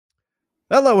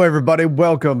Hello, everybody.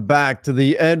 Welcome back to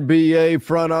the NBA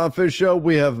Front Office Show.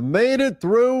 We have made it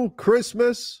through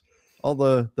Christmas, all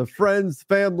the friends,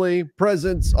 family,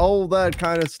 presents, all that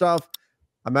kind of stuff.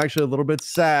 I'm actually a little bit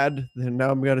sad, and now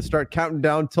I'm going to start counting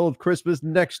down till Christmas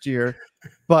next year.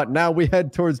 But now we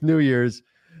head towards New Year's,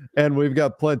 and we've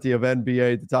got plenty of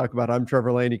NBA to talk about. I'm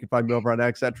Trevor Lane. You can find me over on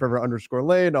X at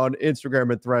Trevor_Lane, on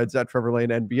Instagram and Threads at Trevor Lane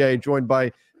NBA, joined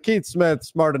by Keith Smith,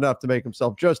 smart enough to make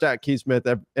himself just at Keith Smith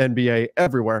NBA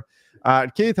everywhere.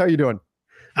 Keith, how you doing?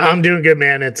 I'm doing good,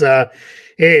 man.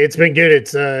 It's been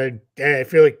good. I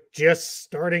feel like just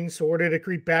starting sort of to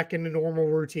creep back into normal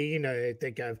routine. I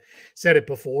think I've said it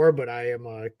before, but I am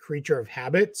a creature of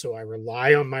habit, so I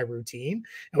rely on my routine.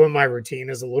 And when my routine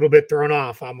is a little bit thrown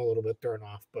off, I'm a little bit thrown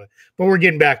off. But we're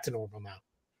getting back to normal now.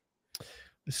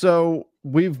 So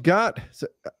we've got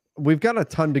a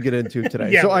ton to get into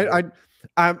today. Yeah, so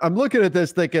I'm looking at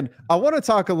this thinking I want to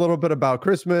talk a little bit about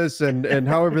Christmas and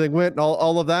how everything went and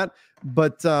all of that.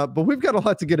 But we've got a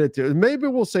lot to get into. Maybe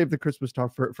we'll save the Christmas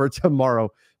talk for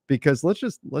tomorrow, because let's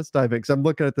dive in, because I'm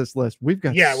looking at this list. We've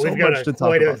got much to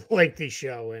talk about. A lengthy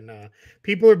show, and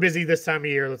people are busy this time of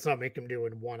year. Let's not make them do a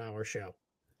 1 hour show.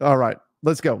 All right,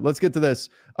 let's go. Let's get to this.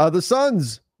 The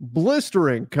Suns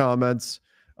blistering comments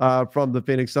from the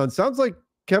Phoenix Suns. Sounds like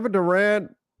Kevin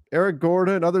Durant, Eric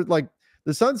Gordon,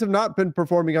 the Suns have not been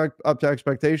performing up to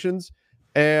expectations,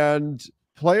 and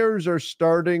players are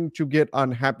starting to get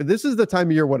unhappy. This is the time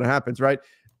of year when it happens, right?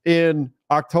 In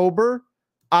October,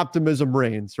 optimism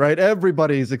reigns, right?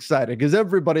 Everybody's excited because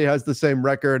everybody has the same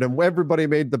record and everybody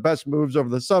made the best moves over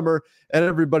the summer and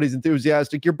everybody's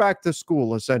enthusiastic. You're back to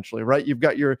school, essentially, right? You've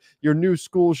got your new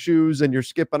school shoes and you're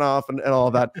skipping off and all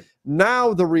of that.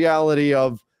 Now the reality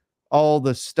of all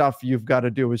the stuff you've got to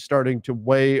do is starting to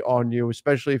weigh on you,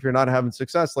 especially if you're not having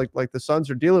success like the Suns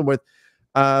are dealing with.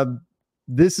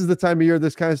 This is the time of year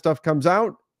this kind of stuff comes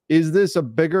out. Is this a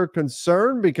bigger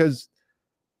concern? Because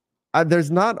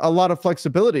there's not a lot of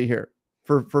flexibility here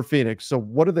for Phoenix. So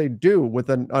what do they do with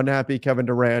an unhappy Kevin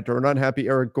Durant or an unhappy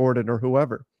Eric Gordon or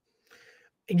whoever?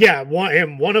 Yeah,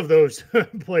 one of those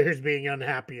players being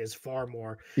unhappy is far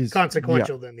more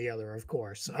consequential than the other, of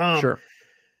course. Sure.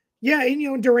 Yeah,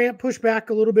 and Durant pushed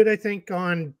back a little bit, I think,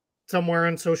 on somewhere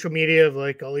on social media of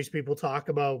like all these people talk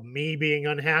about me being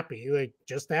unhappy. Like,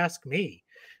 just ask me.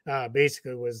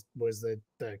 Basically was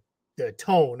the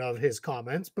tone of his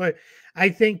comments. But I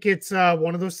think it's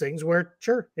one of those things where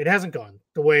sure, it hasn't gone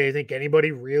the way I think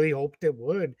anybody really hoped it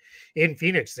would in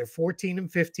Phoenix. They're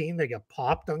 14-15. They got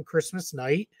popped on Christmas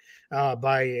night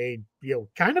by a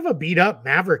kind of a beat up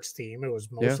Mavericks team. It was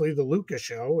mostly the Luka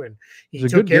show, and he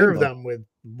took care of them with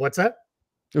what's that?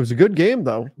 It was a good game,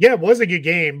 though. Yeah, it was a good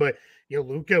game, but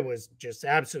Luka was just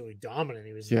absolutely dominant.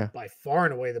 He was by far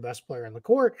and away the best player on the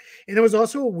court. And it was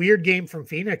also a weird game from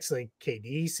Phoenix. Like,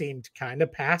 KD seemed kind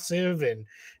of passive and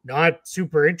not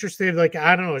super interested. Like,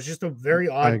 I don't know. It's just a very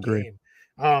odd game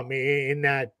in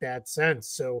that sense.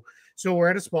 So we're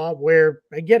at a spot where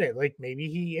I get it. Like, maybe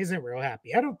he isn't real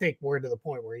happy. I don't think we're to the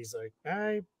point where he's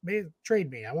like,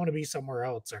 trade me. I want to be somewhere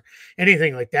else or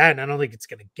anything like that. And I don't think it's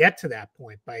going to get to that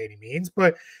point by any means,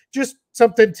 but just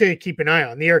something to keep an eye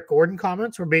on. The Eric Gordon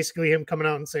comments were basically him coming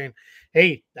out and saying,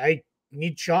 hey, I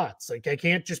need shots. Like, I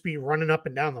can't just be running up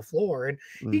and down the floor. And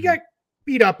he got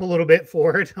beat up a little bit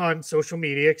for it on social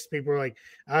media because people were like,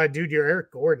 dude, you're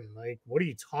Eric Gordon. Like, what are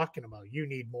you talking about? You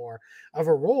need more of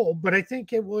a role. But I think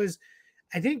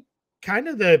kind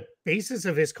of the basis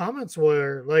of his comments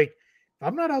were like, if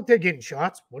I'm not out there getting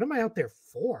shots, what am I out there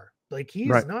for? Like, he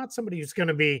is not somebody who's going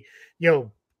to be,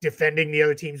 defending the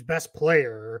other team's best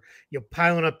player or,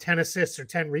 piling up 10 assists or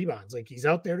 10 rebounds. Like, he's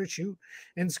out there to shoot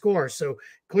and score. So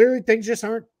clearly things just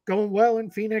aren't going well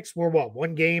in Phoenix. We're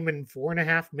one game and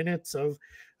 4.5 minutes of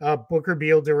Booker,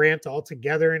 Beal, Durant all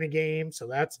together in a game. So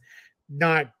that's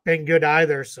not been good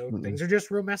either. So things are just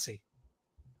real messy.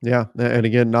 Yeah. And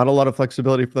again, not a lot of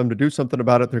flexibility for them to do something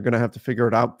about it. They're going to have to figure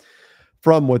it out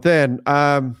from within.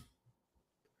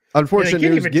 Unfortunately,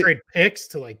 they can't even trade picks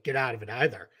to like get out of it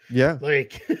either. Yeah.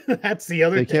 Like, that's the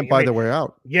other thing. They can't buy their way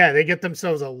out. Yeah. They get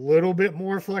themselves a little bit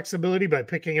more flexibility by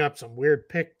picking up some weird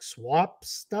pick swap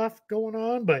stuff going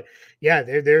on. But yeah,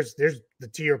 there's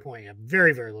to your point,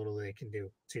 very, very little they can do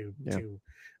to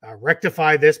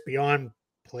rectify this beyond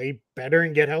play better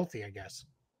and get healthy, I guess.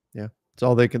 Yeah. It's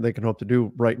all they can hope to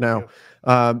do right now.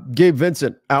 Gabe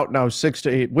Vincent out now 6 to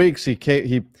 8 weeks.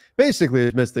 He basically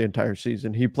missed the entire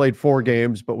season. He played 4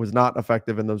 games, but was not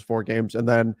effective in those 4 games. And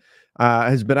then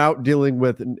has been out dealing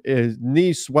with his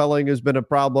knee swelling has been a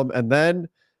problem. And then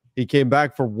he came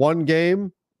back for 1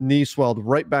 game, knee swelled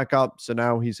right back up. So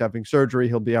now he's having surgery.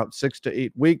 He'll be out 6 to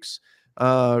 8 weeks.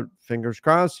 Fingers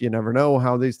crossed. You never know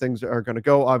how these things are going to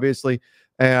go, obviously.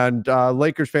 And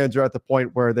Lakers fans are at the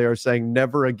point where they are saying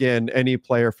never again any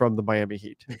player from the Miami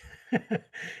Heat.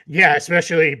 Yeah,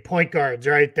 especially point guards,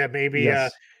 right? That maybe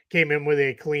Yes. came in with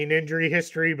a clean injury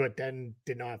history, but then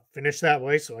did not finish that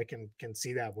way. So I can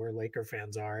see that where Laker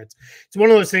fans are. It's one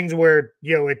of those things where,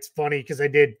 you know, it's funny because I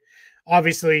did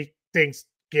obviously things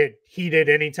get heated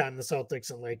anytime the Celtics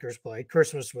and Lakers play.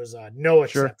 Christmas was no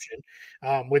exception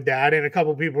with that. And a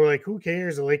couple people were like, who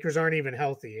cares? The Lakers aren't even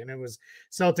healthy. And it was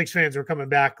Celtics fans were coming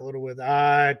back a little with,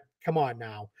 come on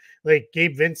now. Like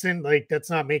Gabe Vincent, like that's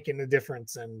not making a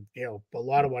difference. And, you know, a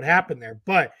lot of what happened there.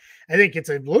 But I think it's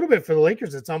a little bit for the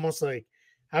Lakers. It's almost like,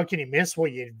 how can you miss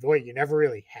what you never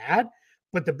really had?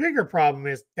 But the bigger problem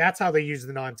is that's how they use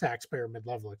the non-taxpayer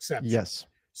mid-level exception. Yes.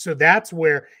 So that's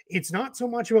where it's not so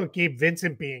much about Gabe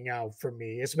Vincent being out for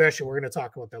me, especially we're going to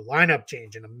talk about the lineup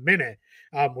change in a minute,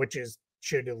 which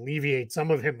should alleviate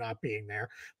some of him not being there.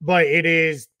 But it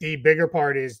is the bigger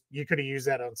part is you could have used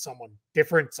that on someone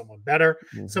different, someone better,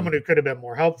 someone who could have been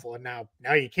more helpful. And now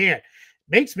you can't.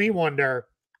 Makes me wonder.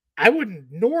 I wouldn't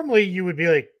normally you would be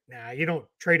like, nah, you don't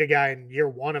trade a guy in year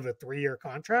one of a 3-year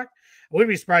contract. I wouldn't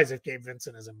be surprised if Gabe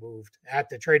Vincent isn't moved at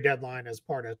the trade deadline as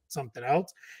part of something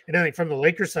else. And I think from the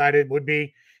Lakers side, it would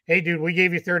be, hey, dude, we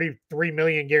gave you $33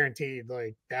 million guaranteed.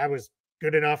 Like that was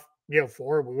good enough, you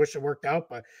know, we wish it worked out,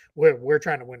 but we're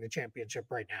trying to win the championship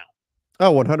right now.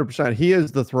 Oh, 100%. He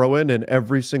is the throw-in in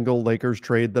every single Lakers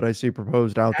trade that I see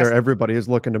proposed out there. Everybody is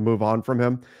looking to move on from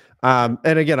him.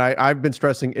 And again, I've been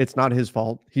stressing it's not his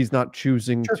fault. He's not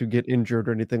choosing to get injured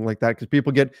or anything like that because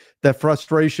people get that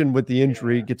frustration with the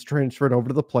injury gets transferred over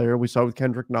to the player. We saw with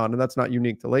Kendrick Nunn, and that's not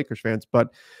unique to Lakers fans.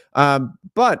 But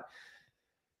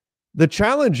the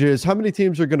challenge is how many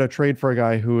teams are going to trade for a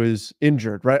guy who is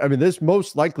injured, right? I mean, this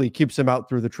most likely keeps him out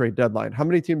through the trade deadline. How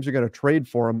many teams are going to trade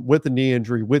for him with a knee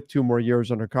injury, with 2 more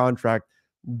years under contract?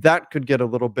 That could get a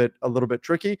little bit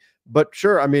tricky. But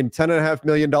sure, I mean, $10.5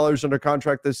 million under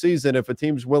contract this season. If a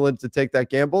team's willing to take that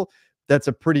gamble, that's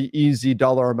a pretty easy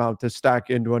dollar amount to stack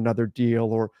into another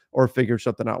deal or figure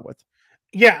something out with.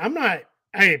 Yeah,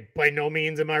 I by no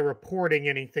means am I reporting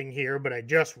anything here, but I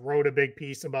just wrote a big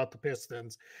piece about the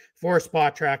Pistons for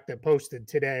Spot Track that posted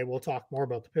today. We'll talk more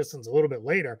about the Pistons a little bit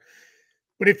later.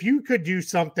 But if you could do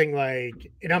something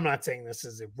like, and I'm not saying this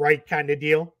is a right kind of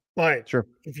deal, but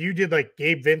if you did like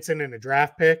Gabe Vincent in a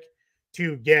draft pick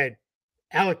to get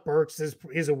Alec Burks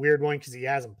is a weird one because he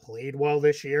hasn't played well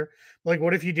this year. Like,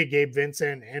 what if you did Gabe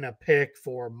Vincent and a pick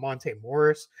for Monte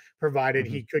Morris, provided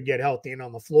he could get healthy and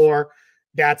on the floor?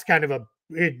 That's kind of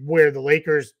where the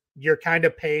Lakers, you're kind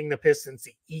of paying the Pistons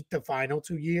to eat the final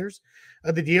 2 years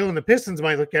of the deal. And the Pistons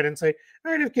might look at it and say,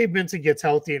 all right, if Gabe Vincent gets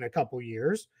healthy in a couple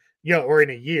years, or in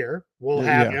a year, we'll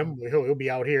have him. He'll be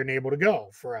out here and able to go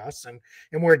for us. And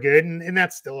we're good. And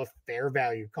that's still a fair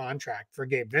value contract for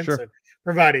Gabe Vincent,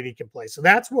 provided he can play. So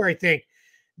that's where I think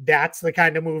that's the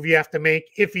kind of move you have to make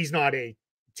if he's not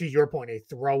to your point, a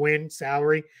throw-in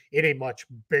salary in a much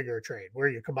bigger trade where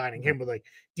you're combining him with like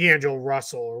D'Angelo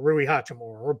Russell or Rui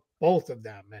Hachimura or both of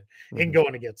them and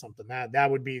going to get something. That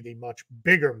would be the much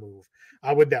bigger move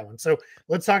with that one. So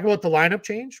let's talk about the lineup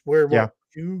change. We're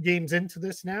 2 games into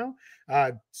this now.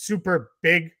 Super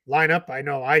big lineup. I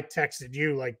know I texted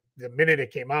you like the minute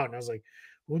it came out and I was like,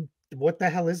 what the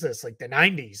hell is this? Like the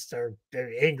 90s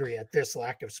they're angry at this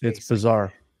lack of space. It's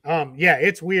bizarre. Yeah,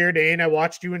 it's weird. And I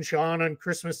watched you and Sean on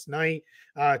Christmas night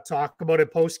talk about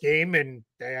it post game, and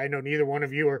I know neither one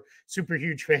of you are super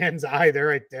huge fans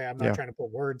either. I'm not trying to put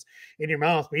words in your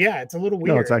mouth, but yeah, it's a little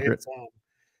weird. No, it's accurate.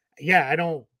 I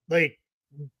don't like.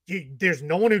 There's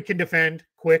no one who can defend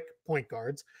quick point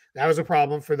guards. That was a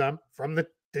problem for them from the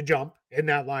jump in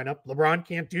that lineup. LeBron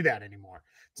can't do that anymore.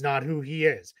 It's not who he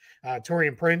is.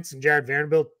 Taurean Prince and Jared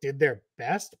Vanderbilt did their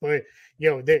best, but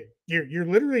you're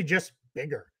literally just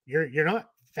bigger. You're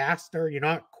not faster. You're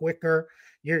not quicker.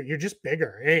 You're just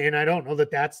bigger. And I don't know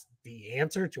that that's the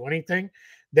answer to anything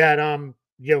that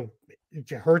it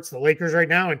hurts the Lakers right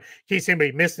now. And in case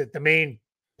anybody missed it, the main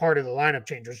part of the lineup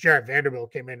change was Jared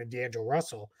Vanderbilt came in and D'Angelo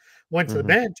Russell went to the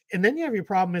bench. And then you have your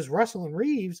problem is Russell and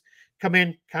Reeves come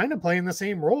in kind of playing the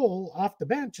same role off the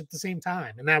bench at the same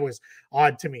time. And that was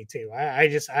odd to me too. I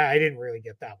didn't really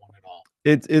get that one at all.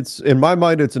 It's in my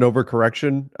mind, it's an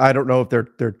overcorrection. I don't know if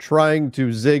they're trying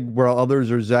to zig while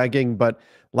others are zagging, but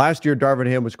last year Darvin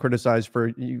Ham was criticized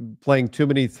for playing too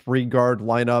many 3-guard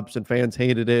lineups and fans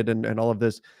hated it and all of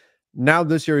this. Now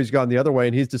this year he's gone the other way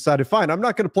and he's decided, fine, I'm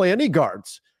not going to play any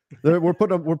guards. We're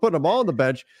putting them all on the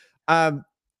bench.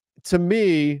 To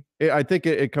me, I think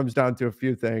it comes down to a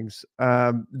few things.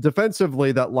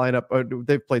 Defensively, that lineup,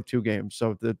 they've played 2 games,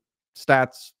 so the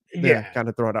stats kind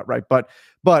of throw it out, right? But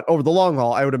over the long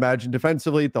haul, I would imagine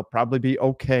defensively they'll probably be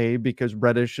okay because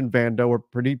Reddish and Vando are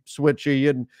pretty switchy,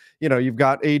 and you've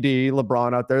got AD,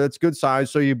 LeBron out there. That's good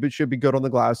size, so you should be good on the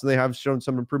glass, and they have shown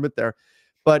some improvement there.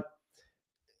 But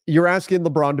you're asking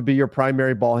LeBron to be your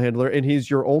primary ball handler, and he's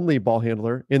your only ball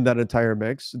handler in that entire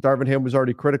mix. Darvin Ham was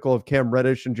already critical of Cam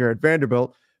Reddish and Jared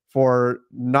Vanderbilt for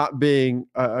not being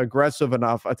aggressive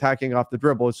enough, attacking off the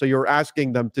dribble. So you're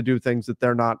asking them to do things that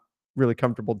they're not really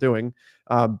comfortable doing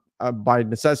by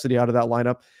necessity out of that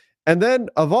lineup. And then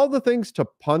of all the things to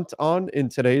punt on in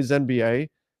today's NBA,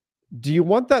 do you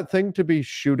want that thing to be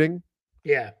shooting?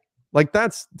 Yeah. Like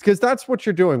that's what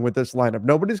you're doing with this lineup.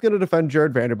 Nobody's going to defend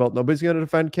Jared Vanderbilt. Nobody's going to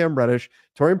defend Cam Reddish.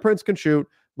 Taurean Prince can shoot.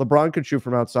 LeBron can shoot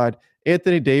from outside.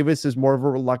 Anthony Davis is more of a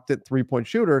reluctant three-point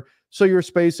shooter. So your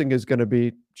spacing is going to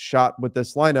be shot with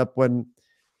this lineup when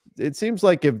it seems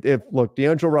like if look,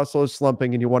 D'Angelo Russell is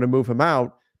slumping and you want to move him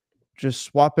out, just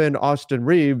swap in Austin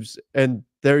Reeves and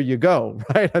there you go,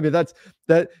 right? I mean,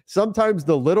 that sometimes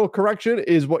the little correction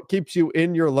is what keeps you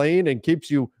in your lane and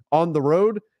keeps you on the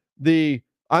road.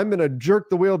 I'm going to jerk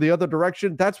the wheel the other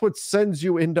direction. That's what sends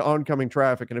you into oncoming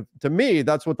traffic. And to me,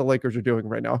 that's what the Lakers are doing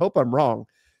right now. I hope I'm wrong,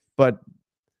 but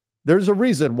there's a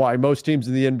reason why most teams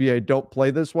in the NBA don't play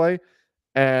this way.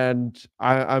 And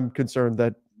I'm concerned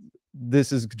that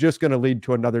this is just going to lead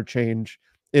to another change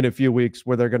in a few weeks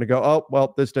where they're going to go, oh,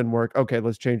 well, this didn't work. Okay,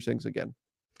 let's change things again.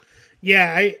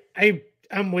 Yeah,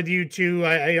 I'm with you too.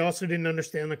 I also didn't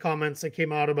understand the comments that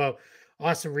came out about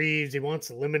Austin Reeves. He wants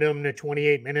to limit him to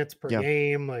 28 minutes per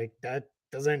game. Like that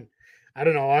doesn't, I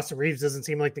don't know. Austin Reeves doesn't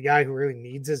seem like the guy who really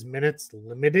needs his minutes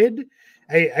limited.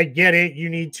 I get it. You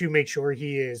need to make sure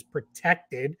he is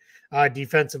protected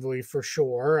defensively for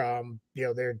sure.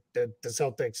 They're the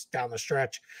Celtics down the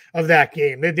stretch of that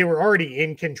game. They were already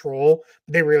in control,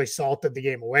 but they really salted the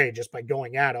game away just by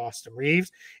going at Austin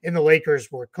Reeves. And the Lakers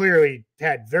were clearly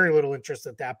had very little interest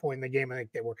at that point in the game. I think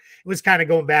it was kind of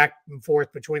going back and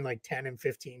forth between like 10 and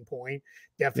 15 point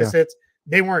deficits. Yeah.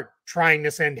 They weren't trying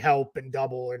to send help and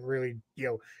double and really,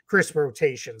 crisp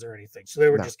rotations or anything. So they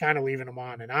were just kind of leaving them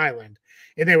on an island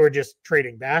and they were just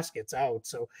trading baskets out.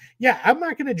 So yeah, I'm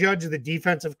not going to judge the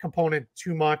defensive component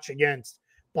too much against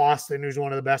Boston, who's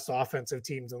one of the best offensive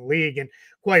teams in the league. And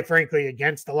quite frankly,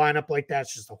 against a lineup like that,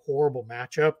 it's just a horrible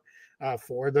matchup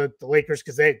for the Lakers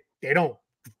because they don't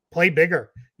play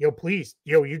bigger. Please,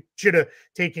 you should have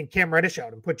taken Cam Reddish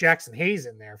out and put Jackson Hayes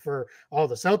in there for all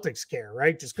the Celtics care,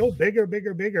 right? Just go bigger,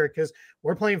 because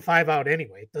we're playing 5 out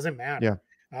anyway. It doesn't matter. Yeah.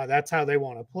 That's how they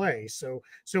want to play. So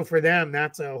for them,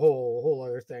 that's a whole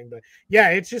other thing. But yeah,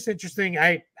 it's just interesting.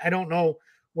 I don't know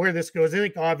where this goes. I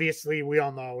think obviously we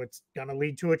all know it's going to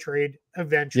lead to a trade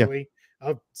eventually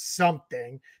of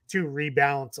something to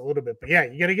rebalance a little bit. But yeah,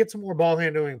 you got to get some more ball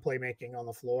handling and playmaking on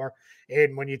the floor.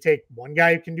 And when you take one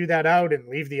guy who can do that out and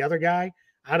leave the other guy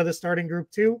out of the starting group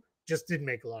too, just didn't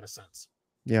make a lot of sense.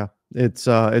 Yeah,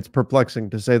 it's perplexing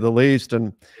to say the least,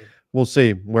 and we'll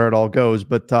see where it all goes.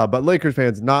 But Lakers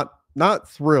fans not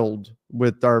thrilled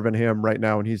with Darvin Ham right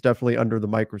now, and he's definitely under the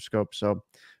microscope. So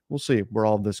we'll see where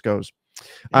all of this goes.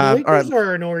 The Lakers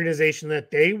are an organization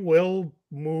that they will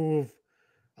move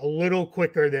a little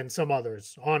quicker than some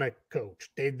others on a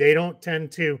coach. They don't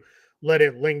tend to let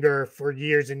it linger for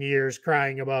years and years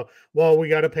crying about, well, we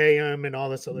got to pay him and all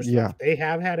this other stuff. They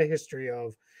have had a history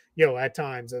of, at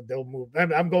times that they'll move.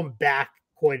 I'm going back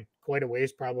quite a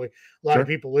ways. Probably a lot of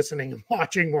people listening and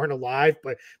watching weren't alive,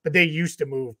 but they used to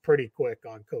move pretty quick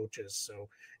on coaches. So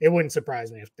it wouldn't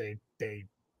surprise me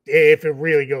if it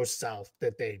really goes south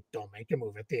that they don't make a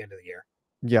move at the end of the year.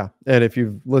 Yeah. And if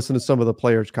you've listened to some of the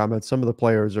players' comments, some of the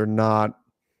players are not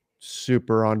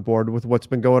super on board with what's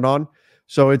been going on.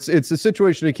 So it's a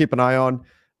situation to keep an eye on,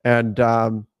 and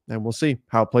we'll see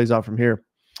how it plays out from here.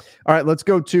 All right, let's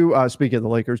go to speaking of the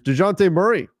Lakers, Dejounte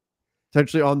Murray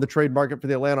potentially on the trade market for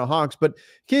the Atlanta Hawks. But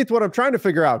Keith, what I'm trying to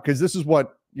figure out, because this is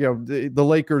what the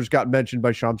Lakers got mentioned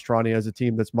by Shams Charania as a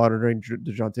team that's monitoring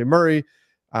Dejounte Murray.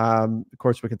 Of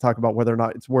course, we can talk about whether or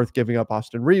not it's worth giving up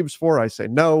Austin Reeves for. I say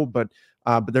no, but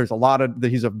there's a lot of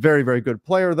he's a very, very good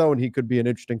player, though, and he could be an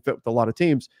interesting fit with a lot of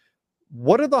teams.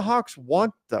 What do the Hawks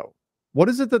want, though? What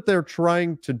is it that they're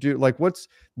trying to do? Like,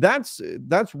 that's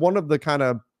one of the kind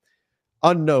of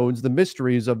unknowns, the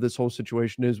mysteries of this whole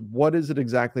situation is what is it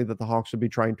exactly that the Hawks would be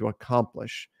trying to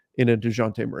accomplish in a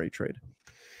Dejounte Murray trade?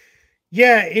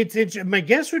 Yeah, it's my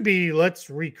guess would be let's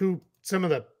recoup some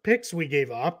of the picks we gave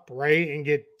up, right, and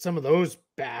get some of those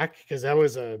back because that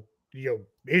was a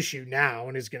issue now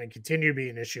and is going to continue to be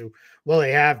an issue. Well,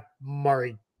 they have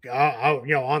Murray out,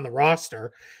 on the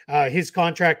roster. His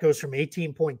contract goes from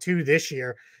 18.2 this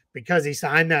year because he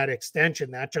signed that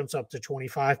extension, that jumps up to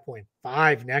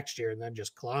 25.5 next year and then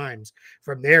just climbs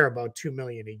from there about 2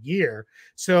 million a year.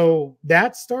 So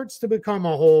that starts to become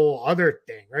a whole other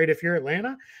thing, right? If you're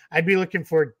Atlanta, I'd be looking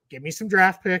for, give me some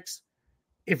draft picks.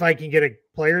 If I can get a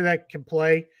player that can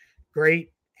play,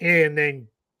 great. And then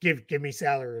give me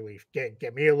salary relief.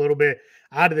 Get me a little bit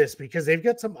out of this, because they've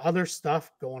got some other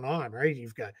stuff going on, right?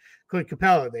 You've got Clint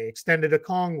Capella. They extended a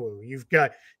Kongwu. You've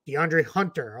got DeAndre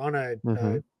Hunter on a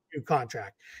new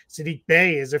contract. Sadiq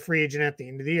Bey is a free agent at the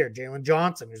end of the year. Jalen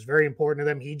Johnson is very important to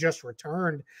them. He just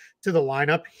returned to the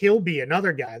lineup. He'll be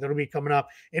another guy that'll be coming up.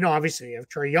 And obviously you have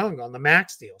Trae Young on the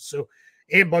max deal. So,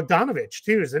 and Bogdanovich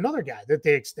too is another guy that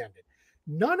they extended.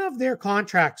 None of their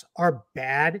contracts are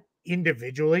bad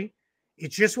individually.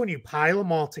 It's just when you pile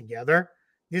them all together,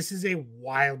 this is a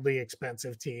wildly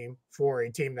expensive team for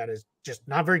a team that is just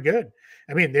not very good.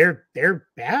 I mean, they're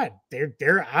bad.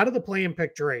 They're out of the play-in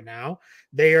picture right now.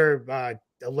 They are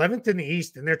 11th in the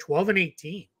East, and they're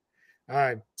 12-18.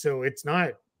 So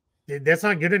that's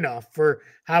not good enough for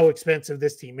how expensive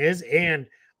this team is and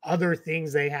other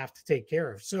things they have to take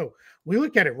care of. So we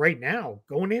look at it right now,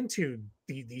 going into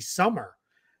the summer,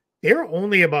 they're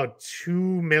only about 2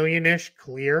 million-ish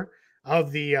clear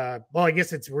of the well, I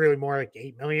guess it's really more like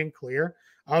 8 million clear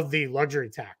of the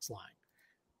luxury tax line.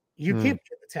 You can't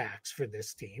get the tax for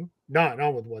this team, not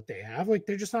with what they have. Like,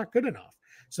 they're just not good enough.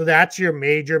 So that's your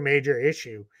major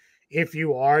issue. If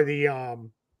you are the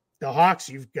Hawks,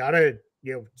 you've got to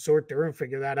sort through and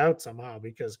figure that out somehow,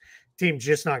 because the team's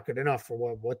just not good enough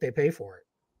for what they pay for it.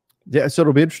 Yeah, so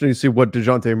it'll be interesting to see what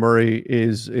Dejounte Murray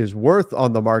is worth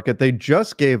on the market. They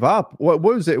just gave up. What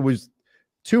was it? It was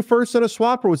 2 firsts and a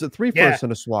swap, or was it 3 firsts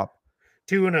and a swap?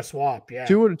 2 and a swap, yeah.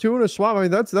 Two and a swap. I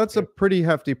mean, that's a pretty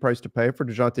hefty price to pay for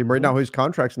Dejounte Murray. Now his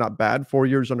contract's not bad. 4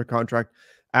 years under contract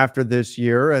after this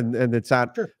year, and it's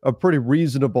at a pretty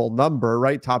reasonable number,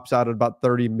 right? Tops out at about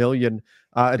 30 million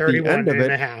at the end of it.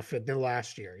 31.5 at the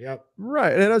last year. Yep.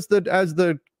 Right. And as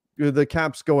the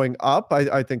cap's going up,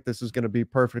 I think this is going to be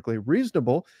perfectly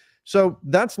reasonable. So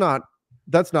that's not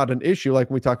an issue. Like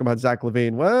when we talk about Zach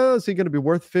LaVine, well, is he going to be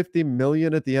worth 50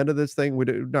 million at the end of this thing?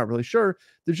 We're not really sure.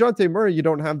 Dejounte Murray, you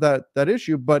don't have that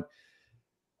issue. But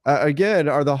again,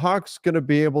 are the Hawks going to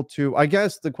be able to, I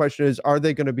guess the question is, are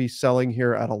they going to be selling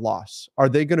here at a loss? Are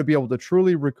they going to be able to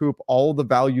truly recoup all the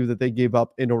value that they gave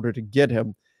up in order to get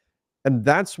him? And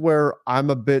that's where I'm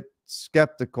a bit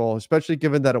skeptical, especially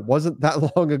given that it wasn't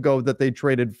that long ago that they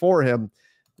traded for him.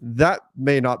 That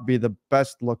may not be the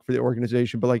best look for the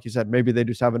organization, but like you said, maybe they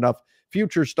just have enough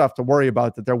future stuff to worry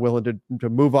about that they're willing to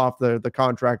move off the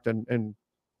contract and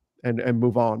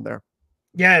move on there.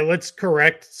 Yeah, let's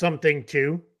correct something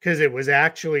too, because it was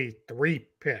actually 3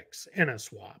 picks in a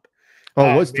swap.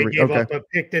 Oh, it was 3. They gave up a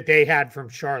pick that they had from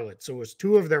Charlotte, so it was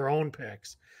 2 of their own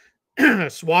picks, a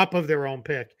swap of their own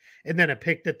pick, and then a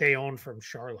pick that they owned from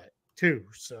Charlotte too.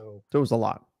 So it was a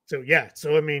lot. So yeah,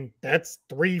 so I mean, that's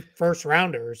 3 first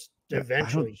rounders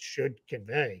eventually should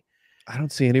convey. I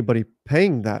don't see anybody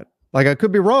paying that. Like, I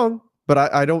could be wrong, but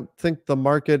I don't think the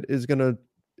market is gonna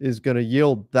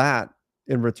yield that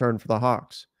in return for the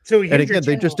Hawks. So and again,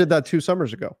 they just did that 2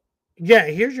 summers ago. Yeah,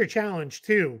 here's your challenge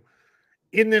too.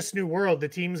 In this new world,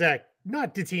 there's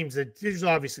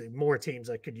obviously more teams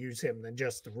that could use him than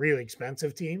just the really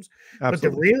expensive teams. Absolutely. But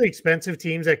the really expensive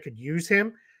teams that could use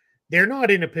him, they're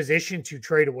not in a position to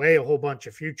trade away a whole bunch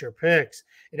of future picks.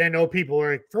 And I know people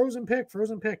are like, frozen pick.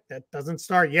 That doesn't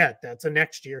start yet. That's a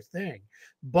next year thing.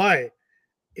 But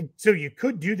so you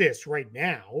could do this right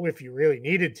now if you really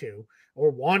needed to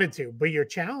or wanted to. But your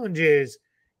challenge is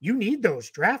you need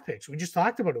those draft picks. We just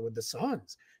talked about it with the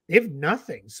Suns. They have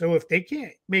nothing. So if they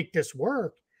can't make this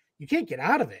work, you can't get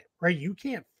out of it, right? You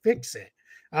can't fix it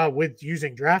with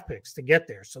using draft picks to get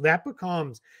there. So that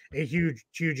becomes a huge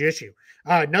issue.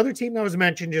 Another team that was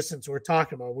mentioned, just since we're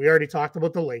talking about, we already talked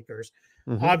about the Lakers.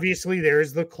 Obviously,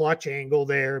 there's the clutch angle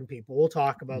there, and people will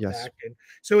talk about that. And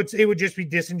so it would just be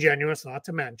disingenuous not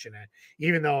to mention it,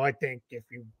 even though I think if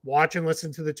you watch and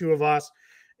listen to the two of us,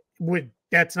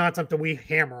 that's not something we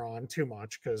hammer on too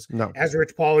much, because as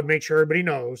Rich Paul would make sure everybody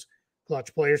knows,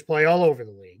 clutch players play all over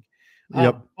the league.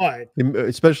 But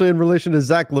especially in relation to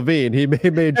Zach LaVine, he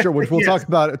made sure, which we'll talk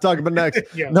about next.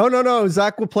 No,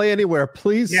 Zach will play anywhere.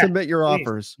 Please submit your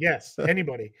offers. Yes,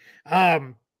 anybody.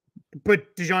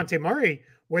 But Dejounte Murray,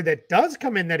 where that does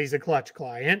come in that he's a clutch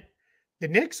client, the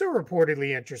Knicks are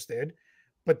reportedly interested,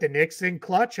 but the Knicks and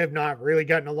clutch have not really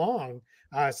gotten along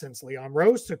since Leon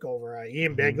Rose took over.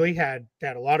 Ian Begley had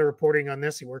a lot of reporting on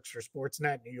this. He works for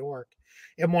Sportsnet New York.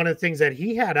 And one of the things that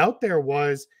he had out there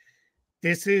was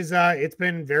this is it's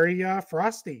been very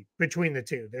frosty between the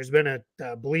two. There's been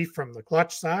a belief from the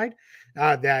Clutch side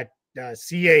that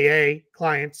CAA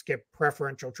clients get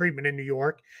preferential treatment in New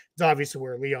York. It's obviously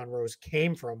where Leon Rose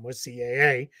came from, was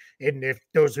CAA. And if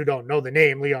those who don't know the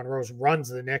name, Leon Rose runs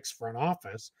the Knicks front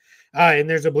office. And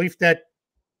there's a belief that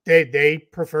they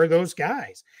prefer those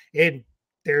guys. And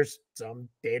there's some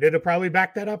data to probably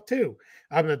back that up too.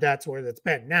 That's where that's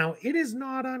been. Now, it is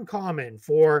not uncommon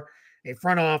for a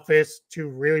front office to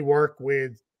really work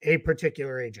with a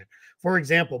particular agent. For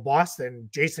example, Boston,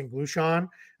 Jason Glushon,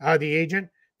 the agent,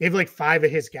 they have like 5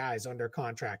 of his guys under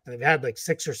contract. And they've had like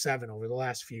 6 or 7 over the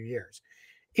last few years.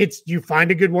 It's you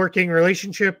find a good working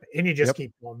relationship and you just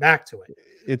keep going back to it.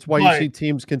 It's why you see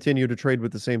teams continue to trade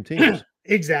with the same teams.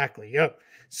 Exactly. Yep.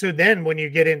 So then when you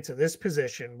get into this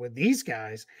position with these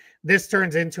guys, this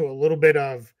turns into a little bit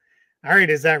of, all right,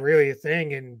 is that really a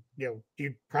thing? And,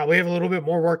 you probably have a little bit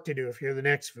more work to do if you're the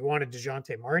Knicks, if you wanted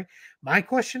Dejounte Murray. My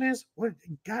question is, what,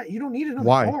 God, you don't need another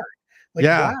guard. Like,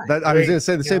 I was going to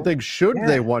say the same thing. Should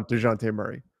they want Dejounte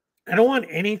Murray? I don't want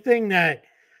anything that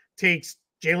takes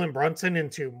Jalen Brunson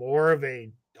into more of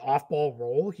a off-ball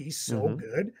role. He's so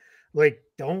good. Like,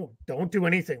 don't do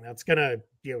anything that's gonna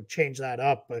change that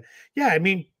up. But yeah, I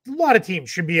mean, a lot of teams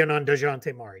should be in on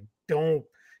Dejounte Murray. Don't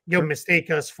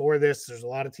mistake us for this. There's a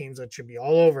lot of teams that should be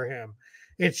all over him.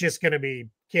 It's just gonna be,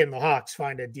 can the Hawks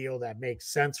find a deal that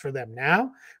makes sense for them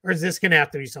now, or is this gonna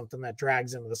have to be something that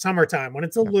drags into the summertime when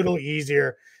it's a little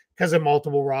easier because of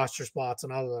multiple roster spots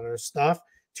and all that other stuff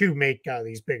to make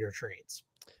these bigger trades?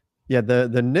 Yeah,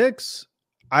 the Knicks,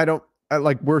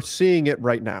 we're seeing it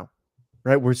right now.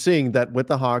 Right, we're seeing that with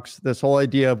the Hawks, this whole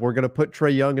idea of we're going to put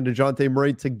Trae Young and Dejounte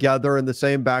Murray together in the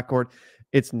same backcourt,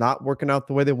 it's not working out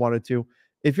the way they wanted to.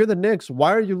 If you're the Knicks,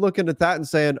 why are you looking at that and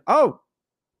saying, oh,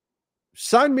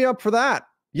 sign me up for that?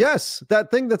 Yes, that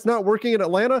thing that's not working in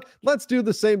Atlanta, let's do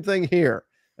the same thing here.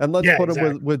 And let's put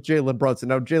it with Jalen Brunson.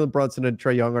 Now, Jalen Brunson and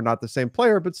Trae Young are not the same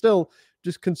player, but still,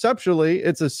 just conceptually,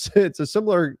 it's a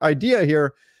similar idea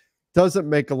here. Doesn't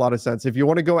make a lot of sense. If you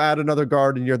want to go add another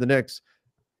guard and you're the Knicks,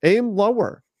 aim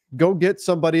lower. Go get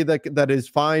somebody that is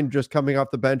fine just coming off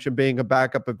the bench and being a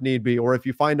backup if need be. Or if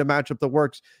you find a matchup that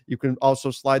works, you can also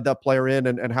slide that player in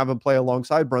and have him play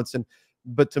alongside Brunson.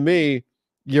 But to me,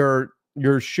 you're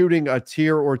shooting a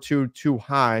tier or two too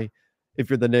high if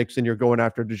you're the Knicks and you're going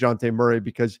after Dejounte Murray,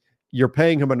 because you're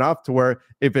paying him enough to where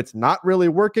if it's not really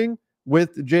working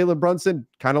with Jalen Brunson,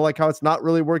 kind of like how it's not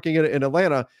really working in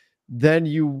Atlanta, then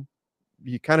you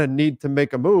kind of need to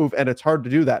make a move, and it's hard to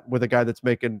do that with a guy that's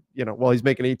making, he's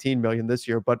making 18 million this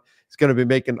year, but he's going to be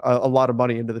making a lot of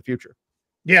money into the future.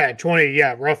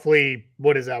 Yeah, roughly.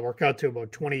 What does that work out to?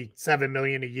 About 27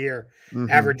 million a year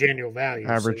average annual value.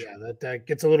 Average. So yeah, that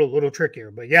gets a little trickier.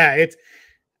 But yeah,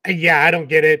 I don't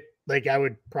get it. Like, I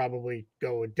would probably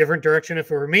go a different direction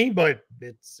if it were me, but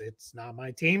it's not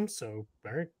my team. So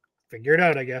all right, figure it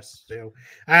out, I guess. So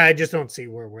I just don't see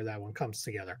where that one comes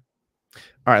together.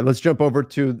 All right, let's jump over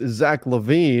to Zach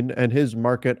LaVine and his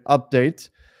market update.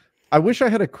 I wish I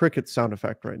had a cricket sound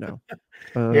effect right now.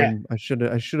 I should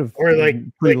have or like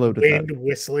preloaded wind that.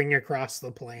 Whistling across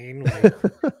the plane,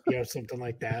 like something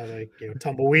like that, like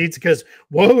tumbleweeds. Because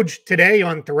Woj today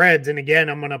on Threads, and again,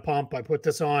 I'm gonna pump. I put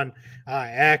this on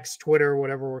X, Twitter,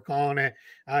 whatever we're calling it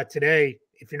today.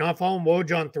 If you're not following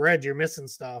Woj on Threads, you're missing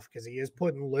stuff, because he is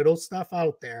putting little stuff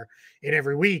out there. And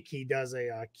every week he does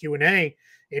a Q&A.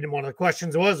 And one of the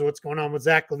questions was, what's going on with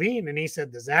Zach LaVine? And he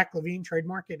said the Zach LaVine trade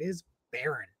market is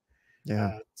barren.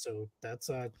 Yeah. So that's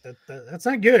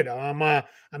not good.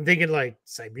 I'm thinking like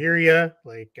Siberia,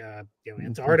 like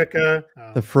Antarctica,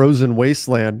 the frozen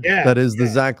wasteland that is the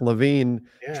Zach LaVine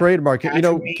trade market.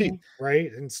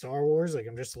 Right, in Star Wars. Like,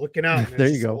 I'm just looking out. And there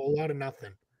you go. A whole lot of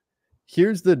nothing.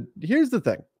 Here's the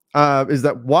thing, is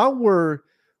that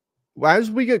as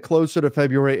we get closer to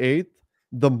February 8th,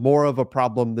 the more of a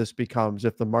problem this becomes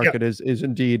if the market is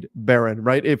indeed barren,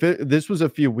 right? If this was a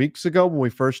few weeks ago when we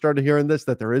first started hearing this,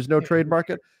 that there is no trade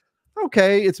market.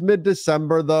 Okay, it's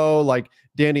mid-December though. Like,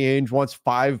 Danny Ainge wants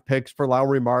 5 picks for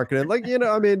Lowry market. And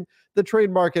the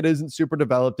trade market isn't super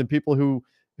developed, and people who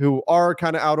are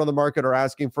kind of out on the market are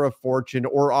asking for a fortune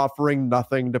or offering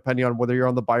nothing, depending on whether you're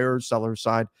on the buyer or seller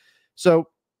side. So,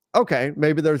 okay,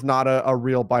 maybe there's not a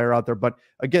real buyer out there. But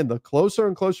again, the closer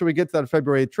and closer we get to that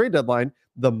February trade deadline,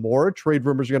 the more trade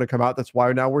rumors are going to come out. That's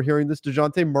why now we're hearing this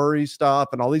Dejounte Murray stuff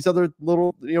and all these other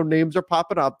little names are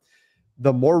popping up.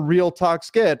 The more real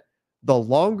talks get, the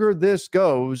longer this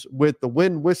goes with the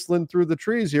wind whistling through the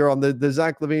trees here on the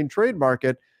Zach LaVine trade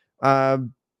market,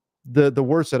 the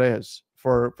worse it is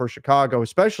for Chicago,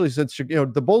 especially since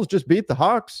the Bulls just beat the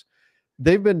Hawks.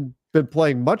 They've been been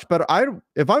playing much better.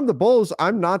 If I'm the Bulls,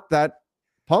 I'm not that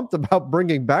pumped about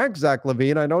bringing back Zach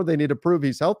LaVine. I know they need to prove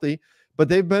he's healthy, but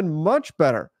they've been much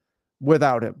better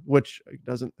without him, which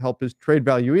doesn't help his trade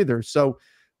value either. So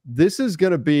this is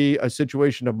going to be a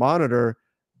situation to monitor.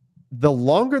 The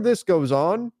longer this goes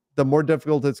on, the more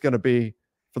difficult it's going to be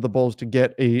for the Bulls to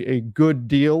get a good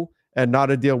deal, and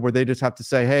not a deal where they just have to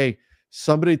say, hey,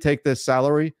 somebody take this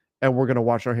salary and we're going to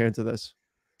wash our hands of this.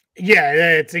 Yeah,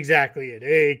 that's exactly it.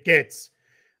 It gets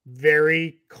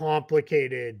very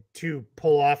complicated to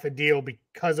pull off a deal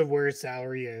because of where his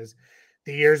salary is,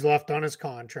 the years left on his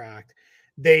contract.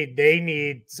 They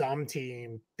need some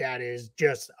team that is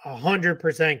just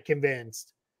 100%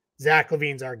 convinced Zach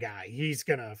LaVine's our guy. He's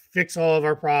going to fix all of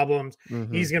our problems.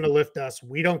 Mm-hmm. He's going to lift us.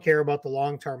 We don't care about the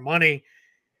long-term money.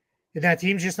 That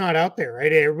team's just not out there,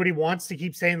 right? Everybody wants to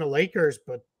keep saying the Lakers,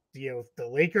 but if the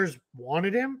Lakers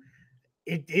wanted him,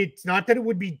 it's not that it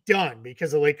would be done,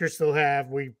 because the Lakers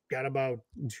we've got about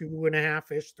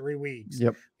 2.5-ish, 3 weeks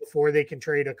before they can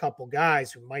trade a couple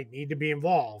guys who might need to be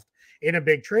involved in a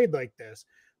big trade like this.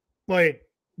 But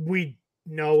we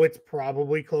know it's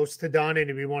probably close to done, and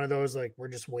to be one of those, like, we're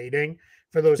just waiting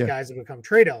for those guys to become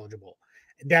trade eligible.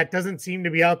 That doesn't seem to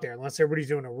be out there unless everybody's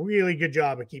doing a really good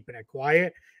job of keeping it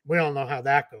quiet. We all know how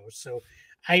that goes. So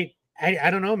I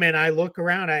don't know, man. I look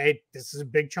around. This is a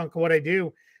big chunk of what I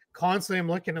do. Constantly I'm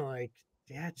looking at, like,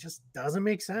 it just doesn't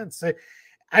make sense.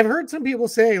 I've heard some people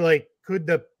say, like, could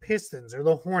the Pistons or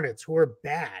the Hornets, who are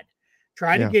bad,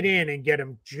 try to get in and get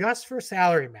him just for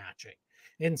salary matching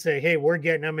and say, hey, we're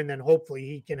getting him, and then hopefully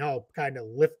he can help kind of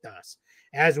lift us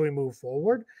as we move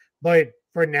forward. But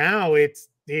for now, it's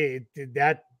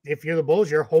that if you're the Bulls,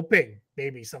 you're hoping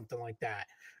maybe something like that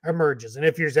emerges. And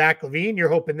if you're Zach LaVine, you're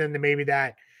hoping then that maybe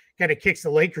that kind of kicks the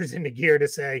Lakers into gear to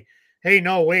say, hey,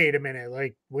 no, wait a minute.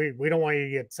 Like, we don't want you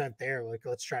to get sent there. Like,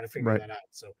 let's try to figure that out.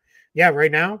 So, yeah,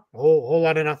 right now, a whole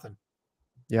lot of nothing.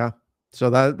 Yeah. So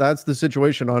that's the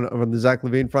situation on the Zach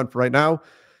LaVine front for right now.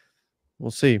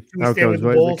 We'll see how it goes.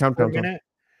 The countdown.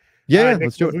 Yeah,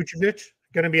 let's do it. Vucevic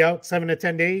going to be out 7 to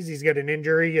 10 days. He's got an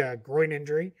injury, a groin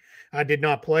injury. Did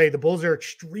not play. The Bulls are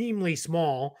extremely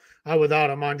small without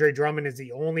him. Andre Drummond is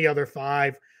the only other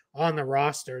 5 on the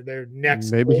roster. Their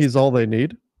next. Maybe he's all they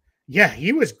need. Yeah,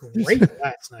 he was great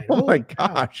last night. Oh my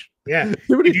gosh. Yeah.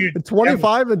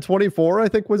 25 and 24, I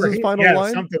think, was his final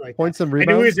line. Something like points that. and rebounds.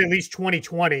 I knew he was at least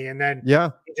 20, and then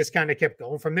he just kind of kept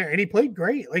going from there. And he played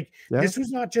great. Like, this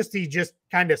was not just he just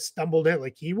kind of stumbled in.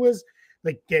 Like, he was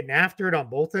like getting after it on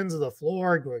both ends of the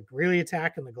floor, really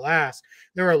attacking the glass.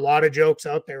 There were a lot of jokes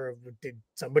out there of, did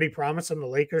somebody promise him the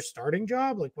Lakers starting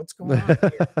job? Like, what's going on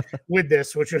here with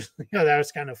this? Which was, that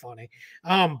was kind of funny.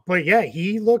 But yeah,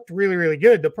 he looked really, really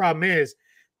good. The problem is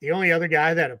the only other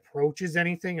guy that approaches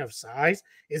anything of size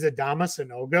is Adama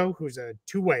Sanogo, who's a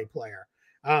two-way player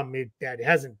that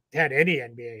hasn't had any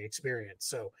NBA experience.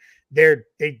 So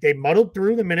they muddled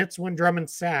through the minutes when Drummond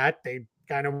sat. They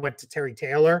kind of went to Terry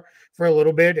Taylor for a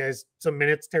little bit as some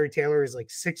minutes. Terry Taylor is like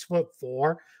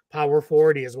 6'4", power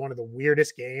forward. He has one of the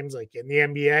weirdest games like in the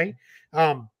NBA,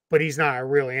 but he's not a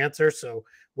real answer. So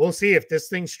we'll see if this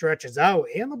thing stretches out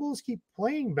and the Bulls keep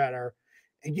playing better.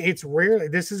 It's rarely,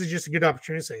 this is just a good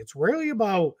opportunity to say, it's rarely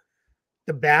about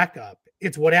the backup.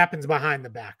 It's what happens behind the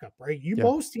backup, right?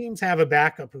 Most teams have a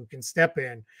backup who can step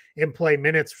in and play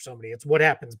minutes for somebody. It's what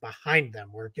happens behind them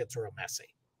where it gets real messy.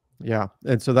 Yeah,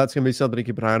 and so that's going to be something to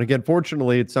keep an eye on. Again,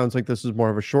 fortunately, it sounds like this is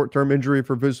more of a short-term injury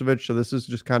for Vucevic, so this is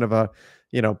just kind of a,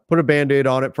 put a Band-Aid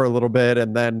on it for a little bit,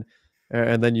 and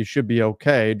then you should be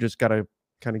okay. Just got to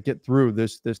kind of get through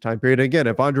this time period. Again,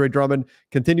 if Andre Drummond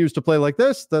continues to play like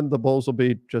this, then the Bulls will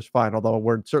be just fine, although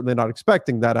we're certainly not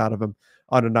expecting that out of him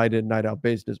on a night-in, night-out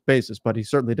basis, but he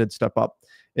certainly did step up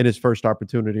in his first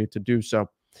opportunity to do so.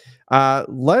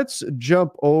 Let's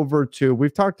jump over to,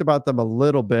 we've talked about them a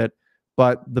little bit,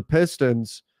 but the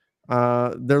Pistons,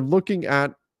 they're looking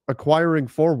at acquiring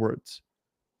forwards.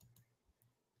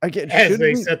 Again, as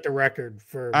they set the record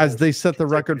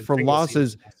for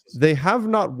losses, they have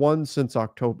not won since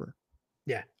October.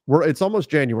 Yeah, it's almost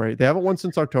January. They haven't won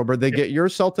since October. They get your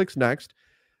Celtics next.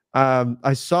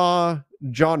 I saw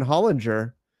John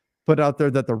Hollinger put out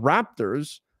there that the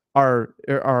Raptors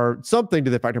are something to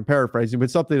the effect, I'm paraphrasing,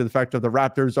 but something to the effect of the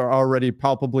Raptors are already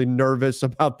palpably nervous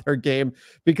about their game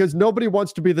because nobody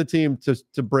wants to be the team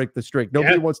to break the streak.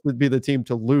 Nobody wants to be the team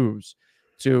to lose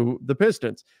to the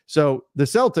Pistons. So the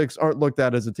Celtics aren't looked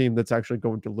at as a team that's actually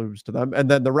going to lose to them. And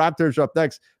then the Raptors are up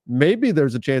next. Maybe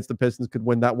there's a chance the Pistons could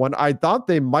win that one. I thought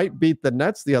they might beat the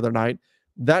Nets the other night.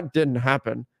 That didn't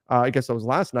happen. I guess that was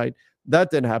last night.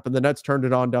 That didn't happen. The Nets turned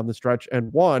it on down the stretch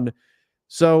and won.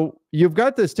 So you've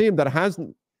got this team that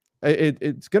hasn't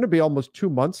it's going to be almost 2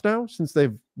 months now since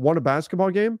they've won a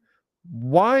basketball game.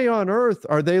 Why on earth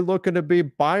are they looking to be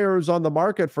buyers on the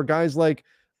market for guys like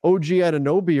OG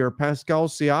Anunoby or Pascal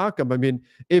Siakam? I mean,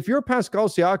 if you're Pascal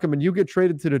Siakam and you get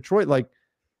traded to Detroit, like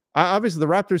obviously the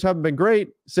Raptors haven't been great.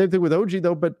 Same thing with OG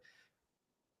though, but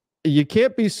you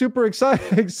can't be super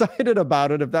excited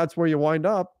about it if that's where you wind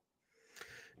up.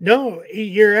 No,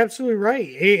 you're absolutely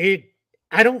right.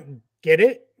 I don't get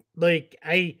it. Like,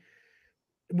 I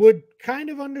would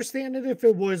kind of understand it if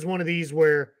it was one of these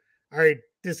where, all right,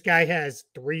 this guy has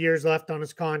 3 years left on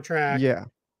his contract. Yeah.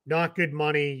 Not good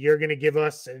money. You're going to give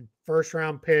us a first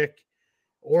round pick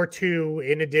or 2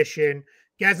 in addition.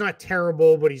 Guy's not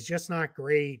terrible, but he's just not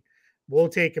great. We'll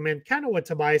take him in. Kind of what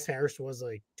Tobias Harris was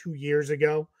like 2 years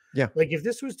ago. Yeah. Like, if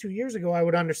this was 2 years ago, I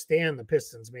would understand the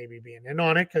Pistons maybe being in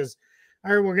on it because,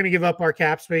 all right, we're going to give up our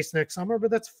cap space next summer, but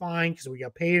that's fine because we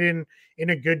got paid in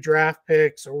a good draft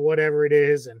picks or whatever it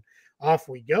is, and off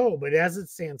we go. But as it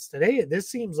stands today,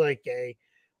 this seems like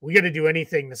we got to do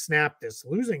anything to snap this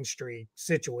losing streak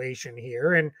situation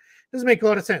here, and it doesn't make a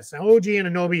lot of sense. Now, OG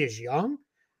Anunoby is young,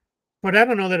 but I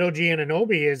don't know that OG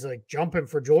Anunoby is like jumping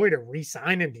for joy to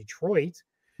re-sign in Detroit.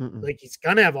 Like, he's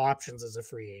going to have options as a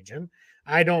free agent.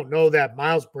 I don't know that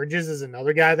Miles Bridges is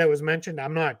another guy that was mentioned.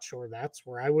 I'm not sure that's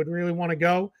where I would really want to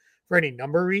go for any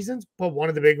number of reasons, but one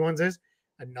of the big ones is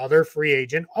another free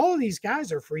agent. All of these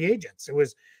guys are free agents. It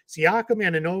was Siakam,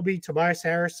 Anunoby, Tobias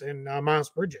Harris, and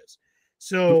Miles Bridges.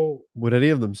 So would any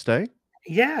of them stay?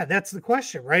 Yeah, that's the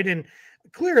question, right? And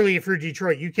clearly, if you're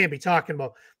Detroit, you can't be talking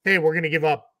about, hey, we're going to give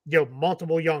up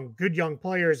multiple good young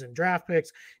players and draft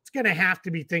picks. It's going to have to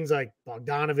be things like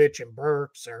Bogdanovich and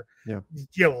Burks or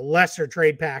a lesser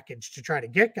trade package to try to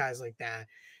get guys like that.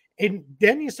 And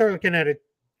then you start looking at it.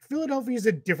 Philadelphia is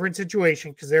a different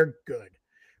situation because they're good,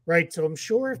 right? So I'm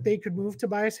sure if they could move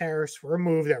Tobias Harris for a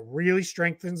move that really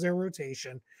strengthens their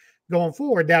rotation going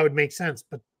forward, that would make sense.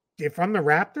 But if I'm the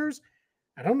Raptors,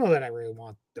 I don't know that I really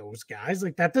want those guys.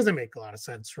 Like, that doesn't make a lot of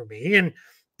sense for me. And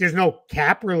there's no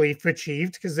cap relief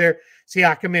achieved because they're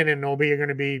Siakam and Anunoby are going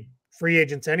to be free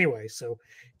agents anyway. So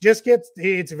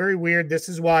it's very weird. This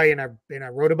is why, and I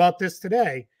wrote about this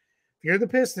today. If you're the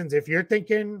Pistons, if you're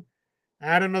thinking,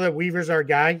 I don't know that Weaver's our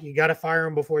guy, you got to fire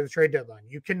him before the trade deadline.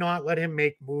 You cannot let him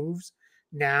make moves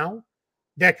now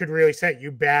that could really set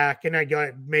you back. And I got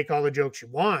to make all the jokes you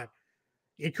want.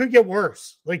 It could get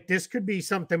worse. Like, this could be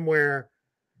something where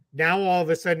now all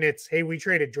of a sudden it's, hey, we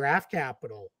traded draft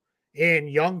capital and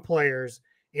young players,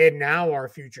 and now our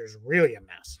future is really a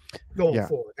mess going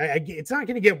forward. It's not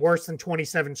going to get worse than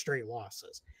 27 straight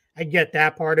losses. I get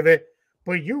that part of it,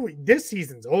 but this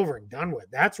season's over and done with.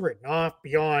 That's written off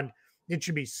beyond. It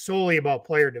should be solely about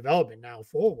player development now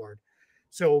forward.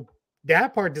 So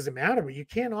that part doesn't matter, but you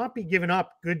cannot be giving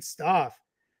up good stuff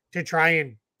to try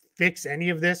and fix any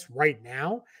of this right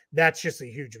now. That's just a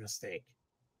huge mistake.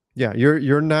 Yeah,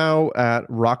 you're now at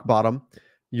rock bottom.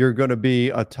 You're going to be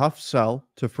a tough sell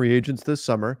to free agents this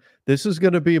summer. This is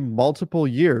going to be multiple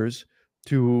years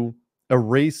to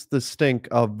erase the stink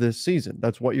of this season.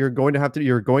 That's what you're going to have to.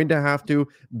 You're going to have to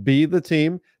be the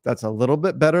team that's a little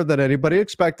bit better than anybody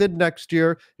expected next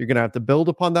year. You're going to have to build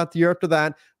upon that the year after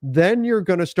that. Then you're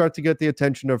going to start to get the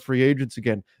attention of free agents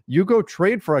again. You go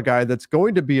trade for a guy that's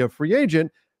going to be a free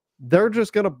agent, they're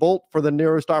just going to bolt for the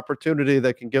nearest opportunity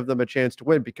that can give them a chance to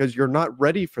win because you're not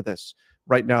ready for this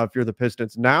right now. If you're the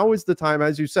Pistons, now is the time,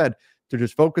 as you said, to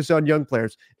just focus on young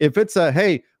players. If it's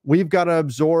hey, we've got to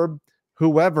absorb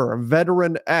whoever,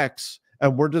 veteran X,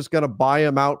 and we're just going to buy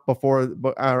him out before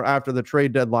or after the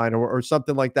trade deadline or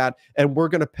something like that, and we're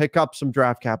going to pick up some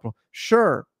draft capital.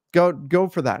 Sure, go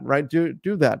for that, right? Do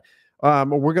that.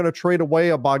 We're going to trade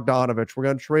away a Bogdanovich. We're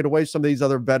going to trade away some of these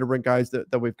other veteran guys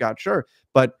that we've got. Sure,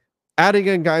 but adding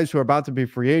in guys who are about to be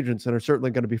free agents and are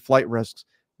certainly going to be flight risks,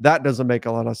 that doesn't make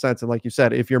a lot of sense. And like you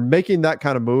said, if you're making that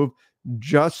kind of move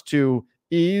just to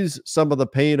ease some of the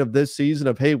pain of this season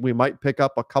of, hey, we might pick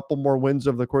up a couple more wins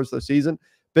over the course of the season,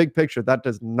 big picture, that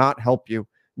does not help you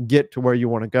get to where you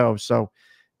want to go. So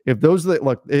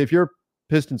if you're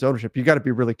Pistons ownership, you got to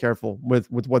be really careful with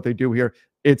what they do here.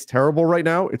 It's terrible right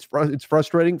now. It's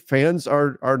frustrating. Fans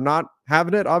are not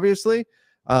having it, obviously.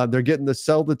 They're getting the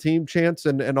sell the team chance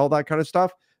and all that kind of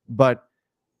stuff. But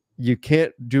you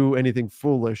can't do anything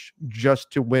foolish just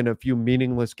to win a few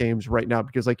meaningless games right now.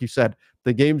 Because like you said,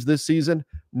 the games this season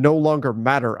no longer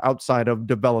matter outside of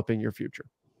developing your future.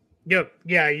 Yep.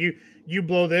 Yeah. You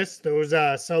blow this, those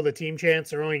sell the team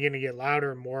chants are only going to get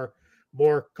louder and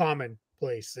more commonplace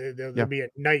place. There'll be a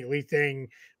nightly thing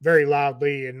very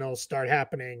loudly, and they'll start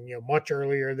happening, much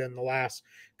earlier than the last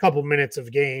couple minutes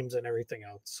of games and everything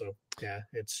else. So yeah,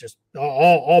 it's just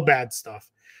all bad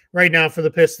stuff right now for the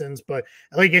Pistons. But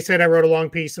like I said, I wrote a long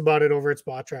piece about it over at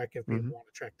Spot Track if people want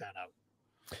to check that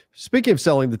out. Speaking of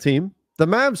selling the team, the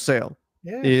Mavs sale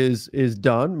is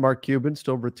done. Mark Cuban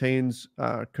still retains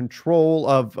control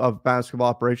of basketball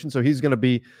operations, so he's going to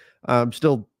be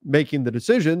still making the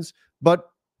decisions, but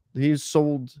he's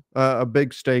sold a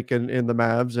big stake in the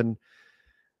Mavs. And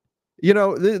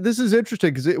this is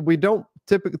interesting because we don't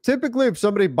typically if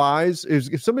somebody buys,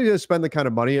 if somebody does spend the kind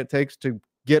of money it takes to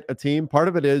get a team, part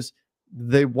of it is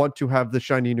they want to have the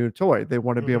shiny new toy. They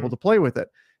want to be able to play with it.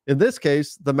 In this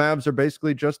case, the Mavs are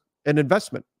basically just an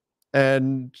investment,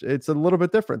 and it's a little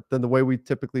bit different than the way we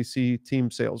typically see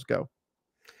team sales go.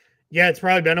 Yeah, it's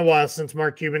probably been a while since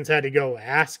Mark Cuban's had to go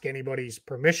ask anybody's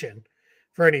permission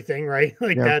for anything, right?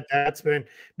 That's been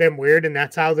weird, and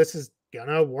that's how this is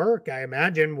gonna work, I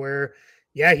imagine, where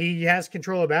he has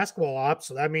control of basketball ops,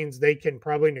 so that means they can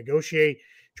probably negotiate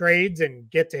trades and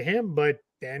get to him, but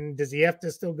then does he have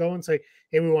to still go and say,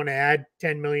 hey, we want to add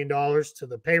 $10 million to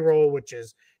the payroll, which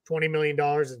is $20 million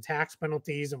in tax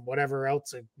penalties and whatever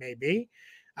else it may be?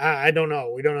 I don't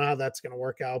know. We don't know how that's going to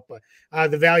work out, but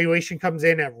the valuation comes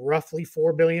in at roughly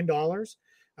 $4 billion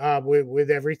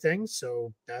with everything.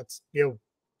 So that's,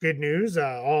 good news.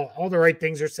 All the right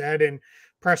things are said in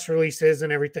press releases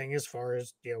and everything as far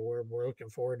as, we're looking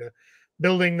forward to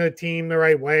building the team the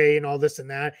right way and all this and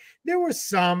that. There was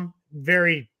some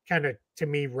very kind of, to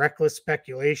me, reckless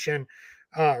speculation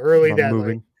early that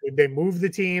like, would they move the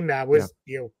team? That was,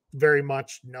 very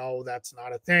much no, that's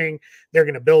not a thing. They're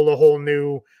going to build a whole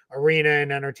new arena and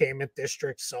entertainment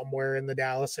district somewhere in the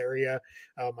Dallas area.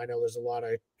 I know there's a lot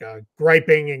of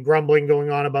griping and grumbling going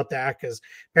on about that because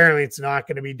apparently it's not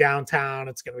going to be downtown.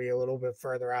 It's going to be a little bit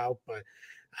further out, but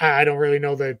I don't really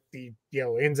know the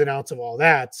ins and outs of all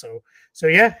that. So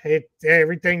yeah,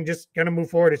 everything just going to move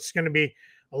forward. It's going to be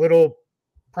a little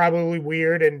probably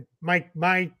weird. And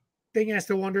my thing I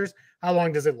still wonder is how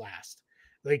long does it last?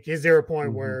 Like, is there a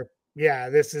point where,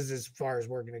 this is as far as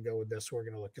we're going to go with this? We're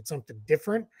going to look at something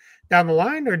different down the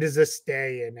line, or does this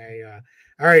stay in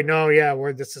all right, no,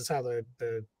 this is how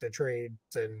the trades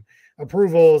and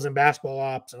approvals and basketball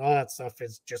ops and all that stuff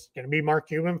is just going to be Mark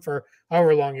Cuban for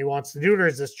however long he wants to do it, or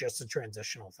is this just a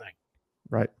transitional thing?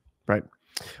 Right.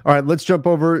 All right, let's jump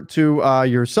over to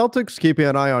your Celtics. Keeping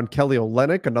an eye on Kelly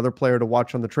Olynyk, another player to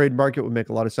watch on the trade market. Would make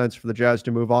a lot of sense for the Jazz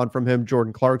to move on from him.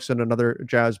 Jordan Clarkson, another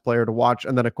Jazz player to watch.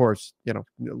 And then, of course,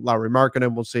 Lauri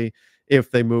Markkanen. We'll see if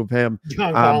they move him.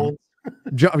 John Collins.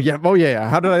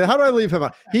 How did I leave him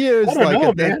out? He is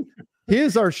he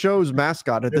is our show's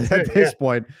mascot at this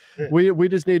point. We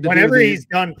just need to whenever he's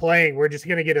done playing, we're just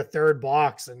going to get a third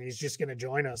box and he's just going to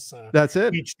join us. That's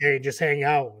it. Each day, just hang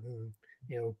out and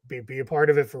be a part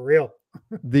of it for real.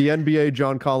 The NBA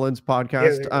John Collins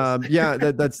podcast.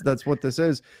 That's what this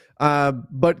is.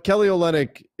 But Kelly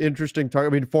Olynyk, interesting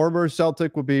target. I mean, former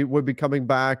Celtic would be coming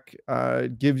back.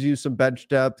 Gives you some bench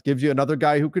depth. Gives you another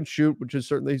guy who can shoot, which is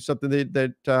certainly something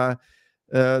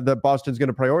that Boston's going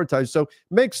to prioritize. So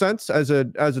makes sense as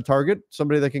a target,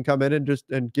 somebody that can come in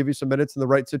and give you some minutes in the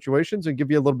right situations and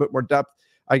give you a little bit more depth.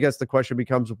 I guess the question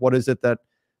becomes, what is it that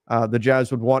the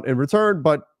Jazz would want in return?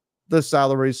 But the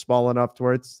salary is small enough to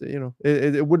where it's,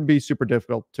 it wouldn't be super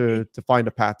difficult to find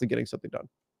a path to getting something done.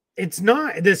 It's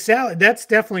not the salary. That's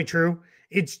definitely true.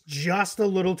 It's just a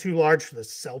little too large for the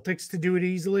Celtics to do it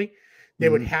easily. They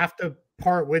would have to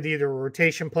part with either a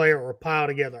rotation player or pile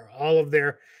together all of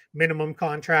their minimum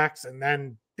contracts. And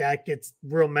then that gets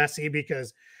real messy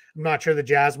because I'm not sure the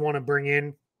Jazz want to bring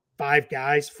in 5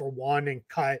 guys for one and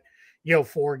cut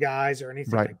 4 guys or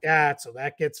anything like that. So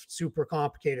that gets super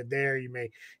complicated there. You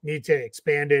may need to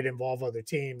expand it, involve other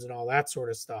teams and all that sort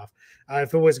of stuff.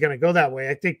 If it was going to go that way,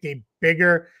 I think the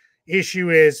bigger issue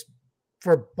is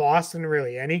for Boston,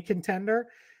 really any contender,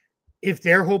 if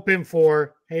they're hoping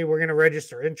for, hey, we're going to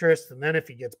register interest, and then if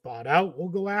he gets bought out, we'll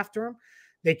go after him.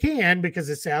 They can, because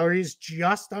the salary is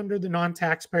just under the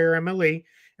non-taxpayer MLE.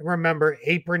 And remember,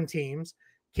 apron teams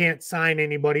can't sign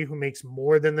anybody who makes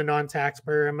more than the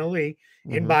non-taxpayer MLE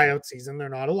in buyout season. They're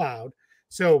not allowed.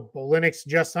 So Olynyk's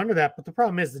just under that. But the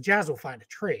problem is the Jazz will find a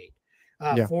trade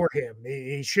for him.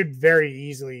 He should be very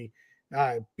easily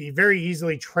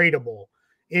tradable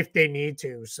if they need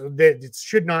to. So that it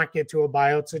should not get to a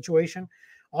buyout situation.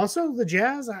 Also, the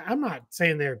Jazz, I'm not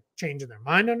saying they're changing their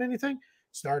mind on anything.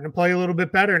 Starting to play a little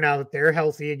bit better now that they're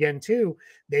healthy again, too.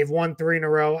 They've won 3 in a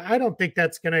row. I don't think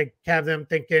that's going to have them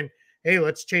thinking, hey,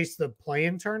 let's chase the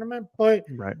play-in tournament, but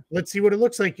Right. let's see what it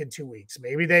looks like in 2 weeks.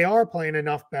 Maybe they are playing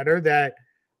enough better that,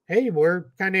 hey, we're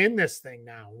kind of in this thing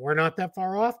now. We're not that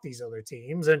far off these other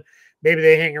teams, and maybe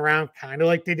they hang around kind of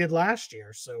like they did last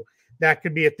year. So that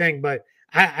could be a thing, but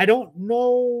I don't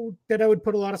know that I would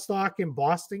put a lot of stock in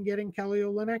Boston getting Kelly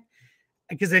Olynyk,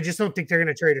 because I just don't think they're going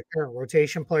to trade a current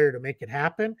rotation player to make it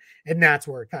happen, and that's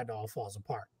where it kind of all falls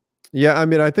apart. Yeah, I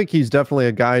mean, I think he's definitely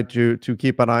a guy to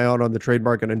keep an eye on the trade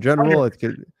market in general.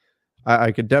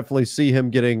 I could definitely see him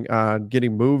getting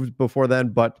moved before then,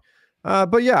 but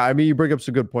yeah, I mean, you bring up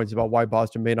some good points about why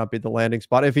Boston may not be the landing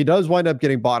spot. If he does wind up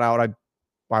getting bought out,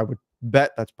 I would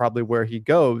bet that's probably where he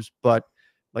goes. But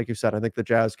like you said, I think the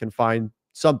Jazz can find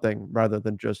something rather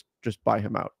than just buy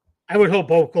him out. I would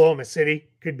hope Oklahoma City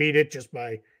could beat it just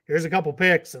by, here's a couple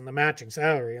picks and the matching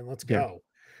salary, and let's go.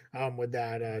 With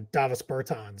that, Davis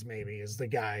Bertans maybe is the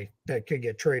guy that could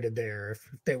get traded there if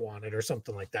they want it or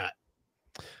something like that.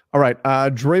 All right.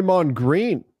 Draymond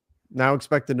Green now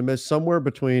expected to miss somewhere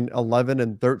between 11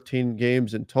 and 13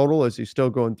 games in total, as he's still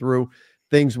going through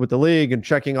things with the league and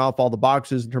checking off all the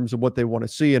boxes in terms of what they want to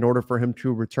see in order for him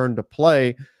to return to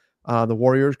play. The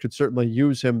Warriors could certainly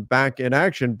use him back in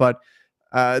action, but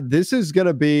this is going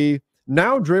to be,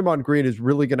 now Draymond Green is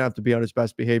really going to have to be on his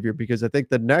best behavior, because I think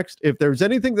if there's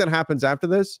anything that happens after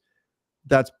this,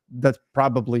 that's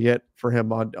probably it for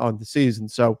him on the season.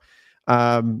 So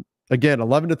again,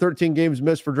 11 to 13 games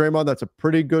missed for Draymond. That's a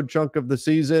pretty good chunk of the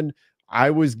season. I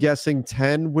was guessing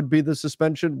 10 would be the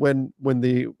suspension when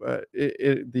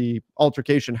the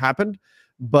altercation happened,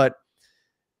 but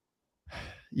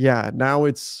yeah, now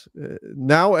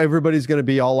now everybody's going to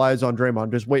be all eyes on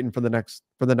Draymond, just waiting for the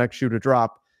next shoe to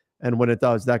drop. And when it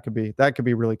does, that could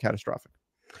be really catastrophic.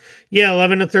 Yeah,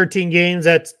 11 to 13 games.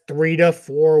 That's 3 to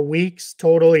 4 weeks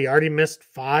total. He already missed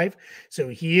 5. So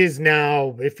he is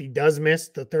now, if he does miss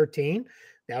the 13,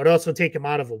 that would also take him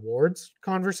out of awards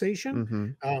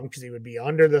conversation, because he would be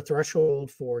under the threshold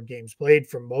for games played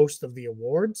for most of the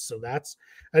awards. So that's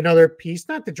another piece.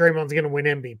 Not that Draymond's going to win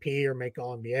MVP or make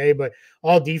All NBA, but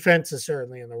all defense is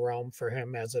certainly in the realm for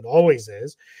him, as it always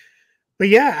is. But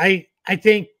yeah, I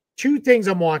think two things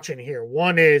I'm watching here.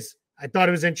 One is, I thought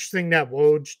it was interesting that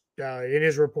Woj, in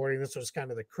his reporting, this was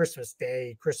kind of the Christmas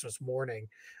morning,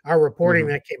 our reporting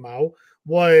that came out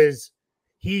was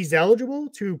he's eligible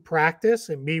to practice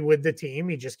and be with the team.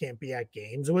 He just can't be at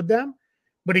games with them,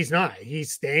 but he's not.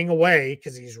 He's staying away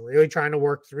because he's really trying to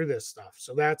work through this stuff.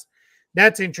 So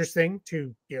that's interesting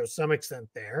to some extent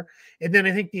there. And then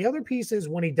I think the other piece is,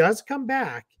 when he does come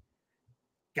back,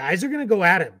 guys are going to go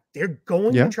at him. They're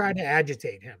going to try to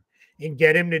agitate him and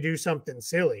get him to do something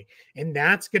silly. And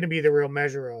that's going to be the real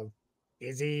measure of,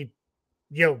 is he,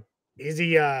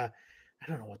 I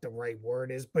don't know what the right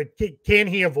word is, but can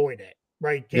he avoid it?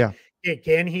 Right?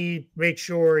 Can he make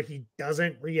sure he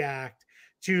doesn't react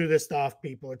to the stuff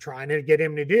people are trying to get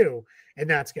him to do? And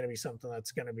that's going to be something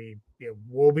that's going to be,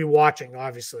 we'll be watching,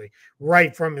 obviously,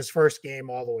 right from his first game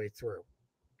all the way through.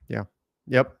 Yeah.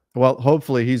 Yep. Well,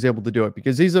 hopefully he's able to do it,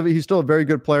 because he's still a very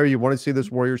good player. You want to see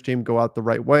this Warriors team go out the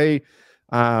right way.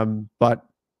 But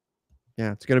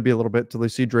yeah, it's going to be a little bit till they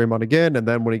see Draymond again. And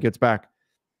then when he gets back,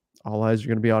 all eyes are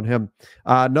going to be on him.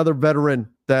 Another veteran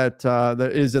that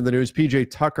is in the news,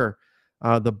 PJ Tucker.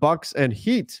 The Bucks and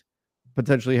Heat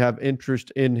potentially have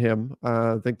interest in him.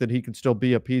 I think that he could still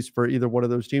be a piece for either one of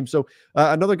those teams. So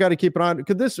another guy to keep an eye on.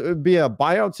 Could this be a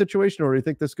buyout situation, or do you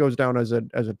think this goes down as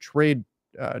a trade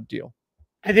deal?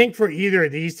 I think for either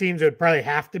of these teams, it would probably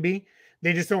have to be.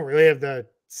 They just don't really have the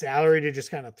salary to just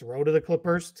kind of throw to the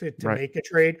Clippers to make a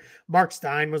trade. Mark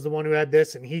Stein was the one who had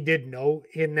this, and he did note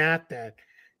in that,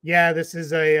 yeah, this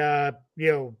is a,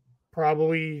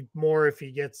 probably more if he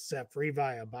gets set free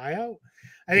via buyout.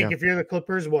 I think if you're the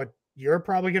Clippers, what you're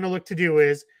probably going to look to do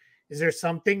is there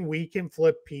something we can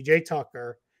flip PJ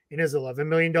Tucker in his $11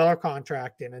 million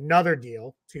contract in another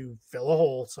deal to fill a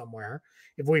hole somewhere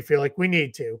if we feel like we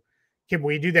need to? Can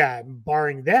we do that? And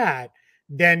barring that,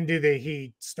 then do the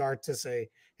Heat start to say,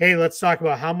 hey, let's talk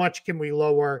about how much can we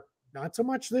lower, not so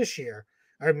much this year,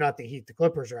 or not the Heat, the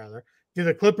Clippers rather. Do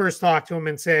the Clippers talk to him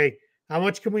and say, how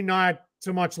much can we not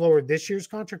so much lower this year's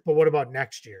contract, but what about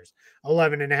next year's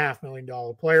 $11.5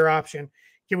 million player option?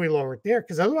 Can we lower it there?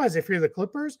 Because otherwise, if you're the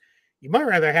Clippers, you might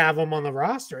rather have him on the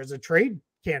roster as a trade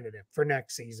candidate for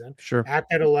next season at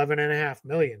that $11.5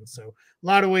 million. So a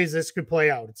lot of ways this could play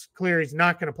out. It's clear he's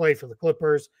not going to play for the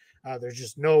Clippers. There's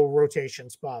just no rotation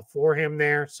spot for him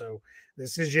there. So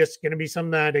this is just going to be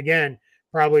something that, again,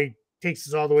 probably takes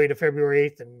us all the way to February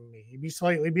 8th and maybe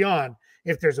slightly beyond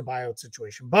if there's a buyout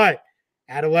situation. But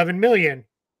at $11 million,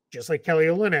 just like Kelly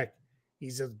Olynyk,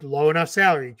 he's a low enough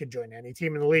salary. He could join any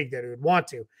team in the league that he would want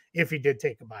to if he did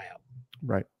take a buyout.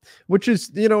 Right. Which is,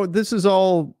 this is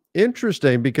all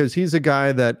interesting because he's a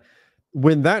guy that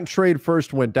when that trade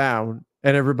first went down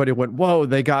and everybody went, whoa,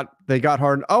 they got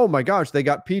Harden. Oh my gosh, they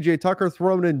got PJ Tucker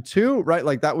thrown in too, right?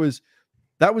 Like that was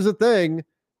a thing,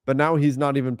 but now he's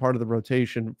not even part of the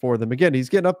rotation for them. Again, he's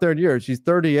getting up there in years. He's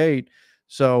 38.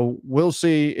 So we'll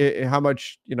see how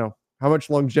much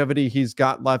longevity he's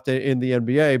got left in the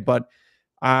NBA. But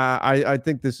I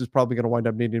think this is probably going to wind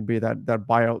up needing to be that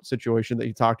buyout situation that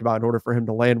you talked about in order for him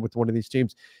to land with one of these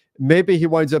teams. Maybe he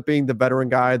winds up being the veteran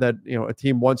guy that, a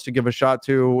team wants to give a shot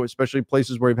to, especially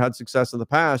places where he's had success in the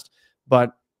past.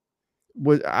 But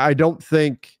I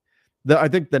think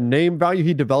the name value,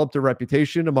 he developed a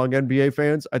reputation among NBA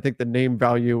fans. I think the name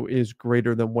value is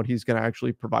greater than what he's going to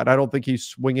actually provide. I don't think he's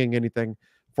swinging anything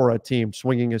for a team,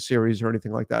 swinging a series or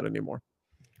anything like that anymore.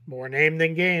 More name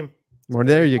than game. More,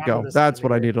 there you go. That's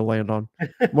what I need to land on.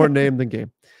 More name than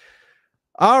game.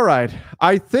 All right.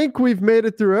 I think we've made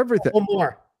it through everything. One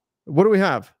more. What do we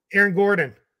have? Aaron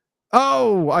Gordon.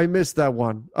 Oh, I missed that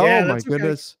one. Yeah, oh my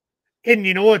goodness. Okay. And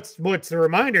you know what's the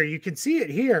reminder? You can see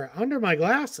it here under my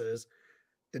glasses.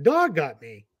 The dog got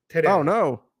me today. Oh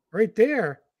no. Right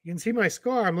there. You can see my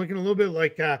scar. I'm looking a little bit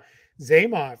like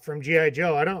Zaymot from G.I.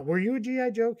 Joe. Were you a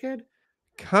G.I. Joe kid?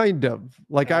 Kind of.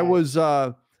 Like I was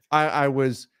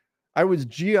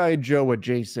G.I. Joe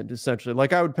adjacent, essentially.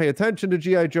 Like I would pay attention to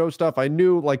G.I. Joe stuff. I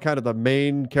knew like kind of the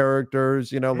main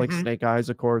characters, like Snake Eyes,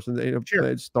 of course, and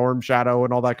sure. Storm Shadow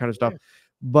and all that kind of stuff. Yeah.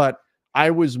 But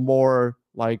I was more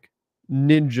like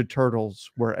Ninja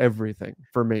Turtles were everything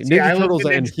for me. Ninja Turtles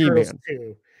and He-Man.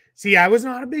 See, I was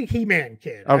not a big He-Man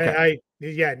kid. Okay.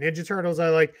 Ninja Turtles I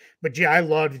like, but I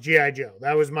loved G.I. Joe.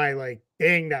 That was my like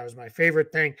thing. That was my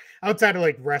favorite thing. Outside of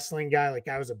like wrestling guy, like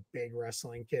I was a big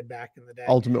wrestling kid back in the day.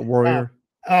 Ultimate Warrior.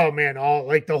 Oh man, all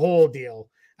like the whole deal.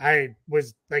 I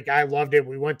loved it.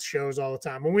 We went to shows all the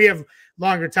time. When we have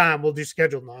longer time, we'll do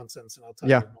scheduled nonsense. And I'll tell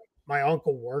you, my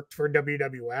uncle worked for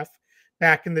WWF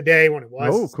back in the day when it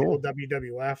was cool.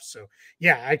 WWF. So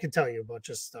yeah, I could tell you a bunch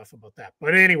of stuff about that.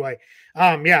 But anyway,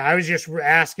 I was just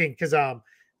asking because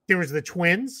there was the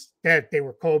twins that they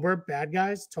were Cobra bad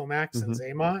guys, Tomax and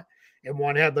Zaymot, and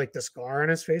one had like the scar on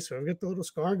his face. So I've got the little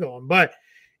scar going. But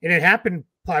it happened.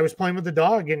 I was playing with the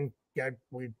dog, and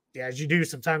as you do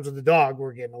sometimes with the dog,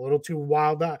 we're getting a little too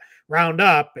round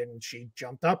up, and she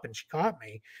jumped up and she caught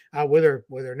me with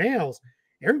her nails.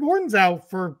 Aaron Gordon's out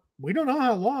for we don't know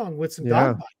how long with some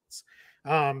dog bites.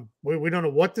 We don't know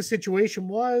what the situation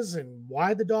was and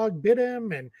why the dog bit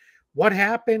him and what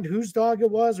happened, whose dog it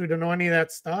was. We don't know any of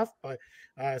that stuff, but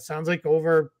it sounds like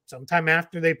over sometime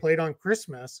after they played on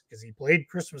Christmas, because he played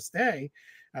Christmas Day,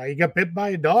 he got bit by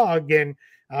a dog and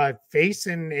face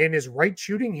in his right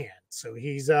shooting hand. So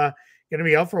he's going to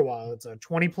be out for a while. It's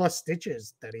 20 plus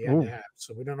stitches that he had to have.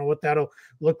 So we don't know what that'll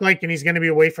look like. And he's going to be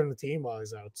away from the team while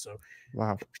he's out. So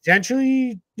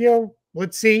potentially,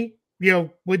 let's see,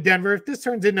 with Denver, if this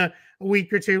turns into a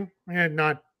week or two,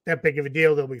 not that big of a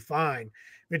deal, they'll be fine.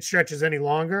 If it stretches any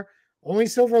longer, only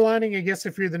silver lining, I guess,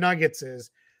 if you're the Nuggets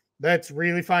is let's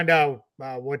really find out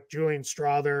what Julian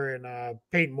Strawther and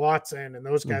Peyton Watson and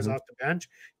those guys off the bench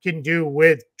can do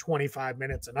with 25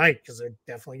 minutes a night, because they're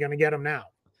definitely going to get them now.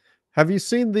 Have you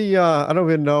seen the, I don't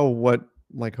even know what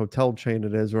like hotel chain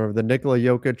it is, or the Nikola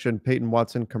Jokic and Peyton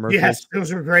Watson commercials? Yes,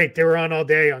 those were great. They were on all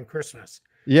day on Christmas.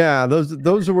 Yeah,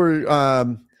 those were,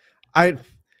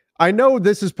 I know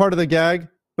this is part of the gag,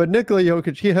 but Nikola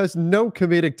Jokic, he has no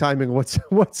comedic timing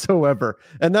whatsoever.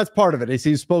 And that's part of it. Is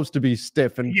he's supposed to be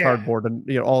stiff and cardboard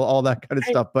and all that kind of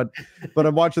stuff. But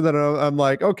I'm watching that and I'm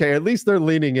like, okay, at least they're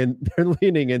leaning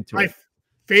into it.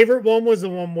 Favorite one was the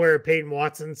one where Peyton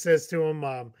Watson says to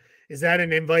him, is that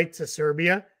an invite to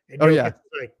Serbia? And like,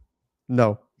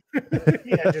 no.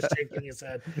 Just shaking his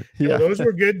head. Those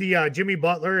were good. The Jimmy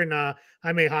Butler and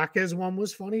Jaime Jaquez one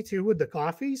was funny too, with the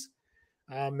coffees.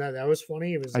 That was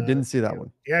funny. It was. I didn't see that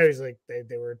one. Yeah, it was like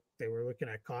they were looking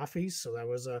at coffees, so that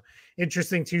was a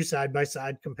interesting two side by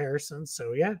side comparisons.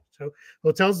 So so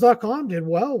hotels.com did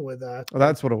well with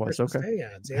that's what it was. Christmas Okay. Day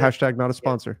ads. Hashtag not a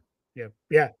sponsor.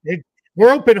 Yeah.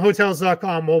 We're open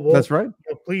hotels.com. We'll that's right.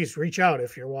 Please reach out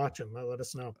if you're watching. Let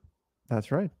us know.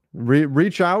 That's right.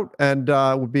 Reach out, and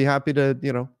we'll be happy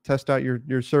to test out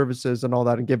your services and all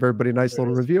that, and give everybody a nice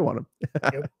little review on them.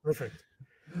 Yep, perfect.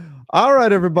 All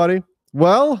right, everybody.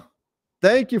 Well,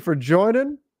 thank you for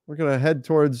joining. We're going to head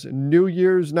towards New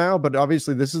Year's now, but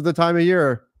obviously this is the time of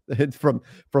year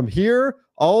from here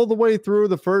all the way through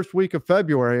the first week of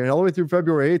February and all the way through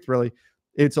February 8th, really.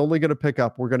 it's only going to pick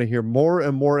up. We're going to hear more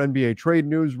and more NBA trade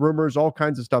news, rumors, all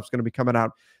kinds of stuff's going to be coming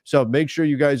out. So make sure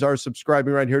you guys are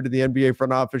subscribing right here to the NBA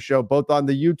Front Office Show, both on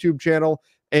the YouTube channel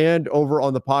and over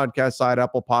on the podcast side,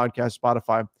 Apple Podcasts,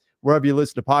 Spotify, wherever you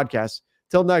listen to podcasts.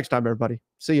 Till next time, everybody.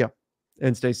 See ya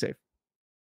and stay safe.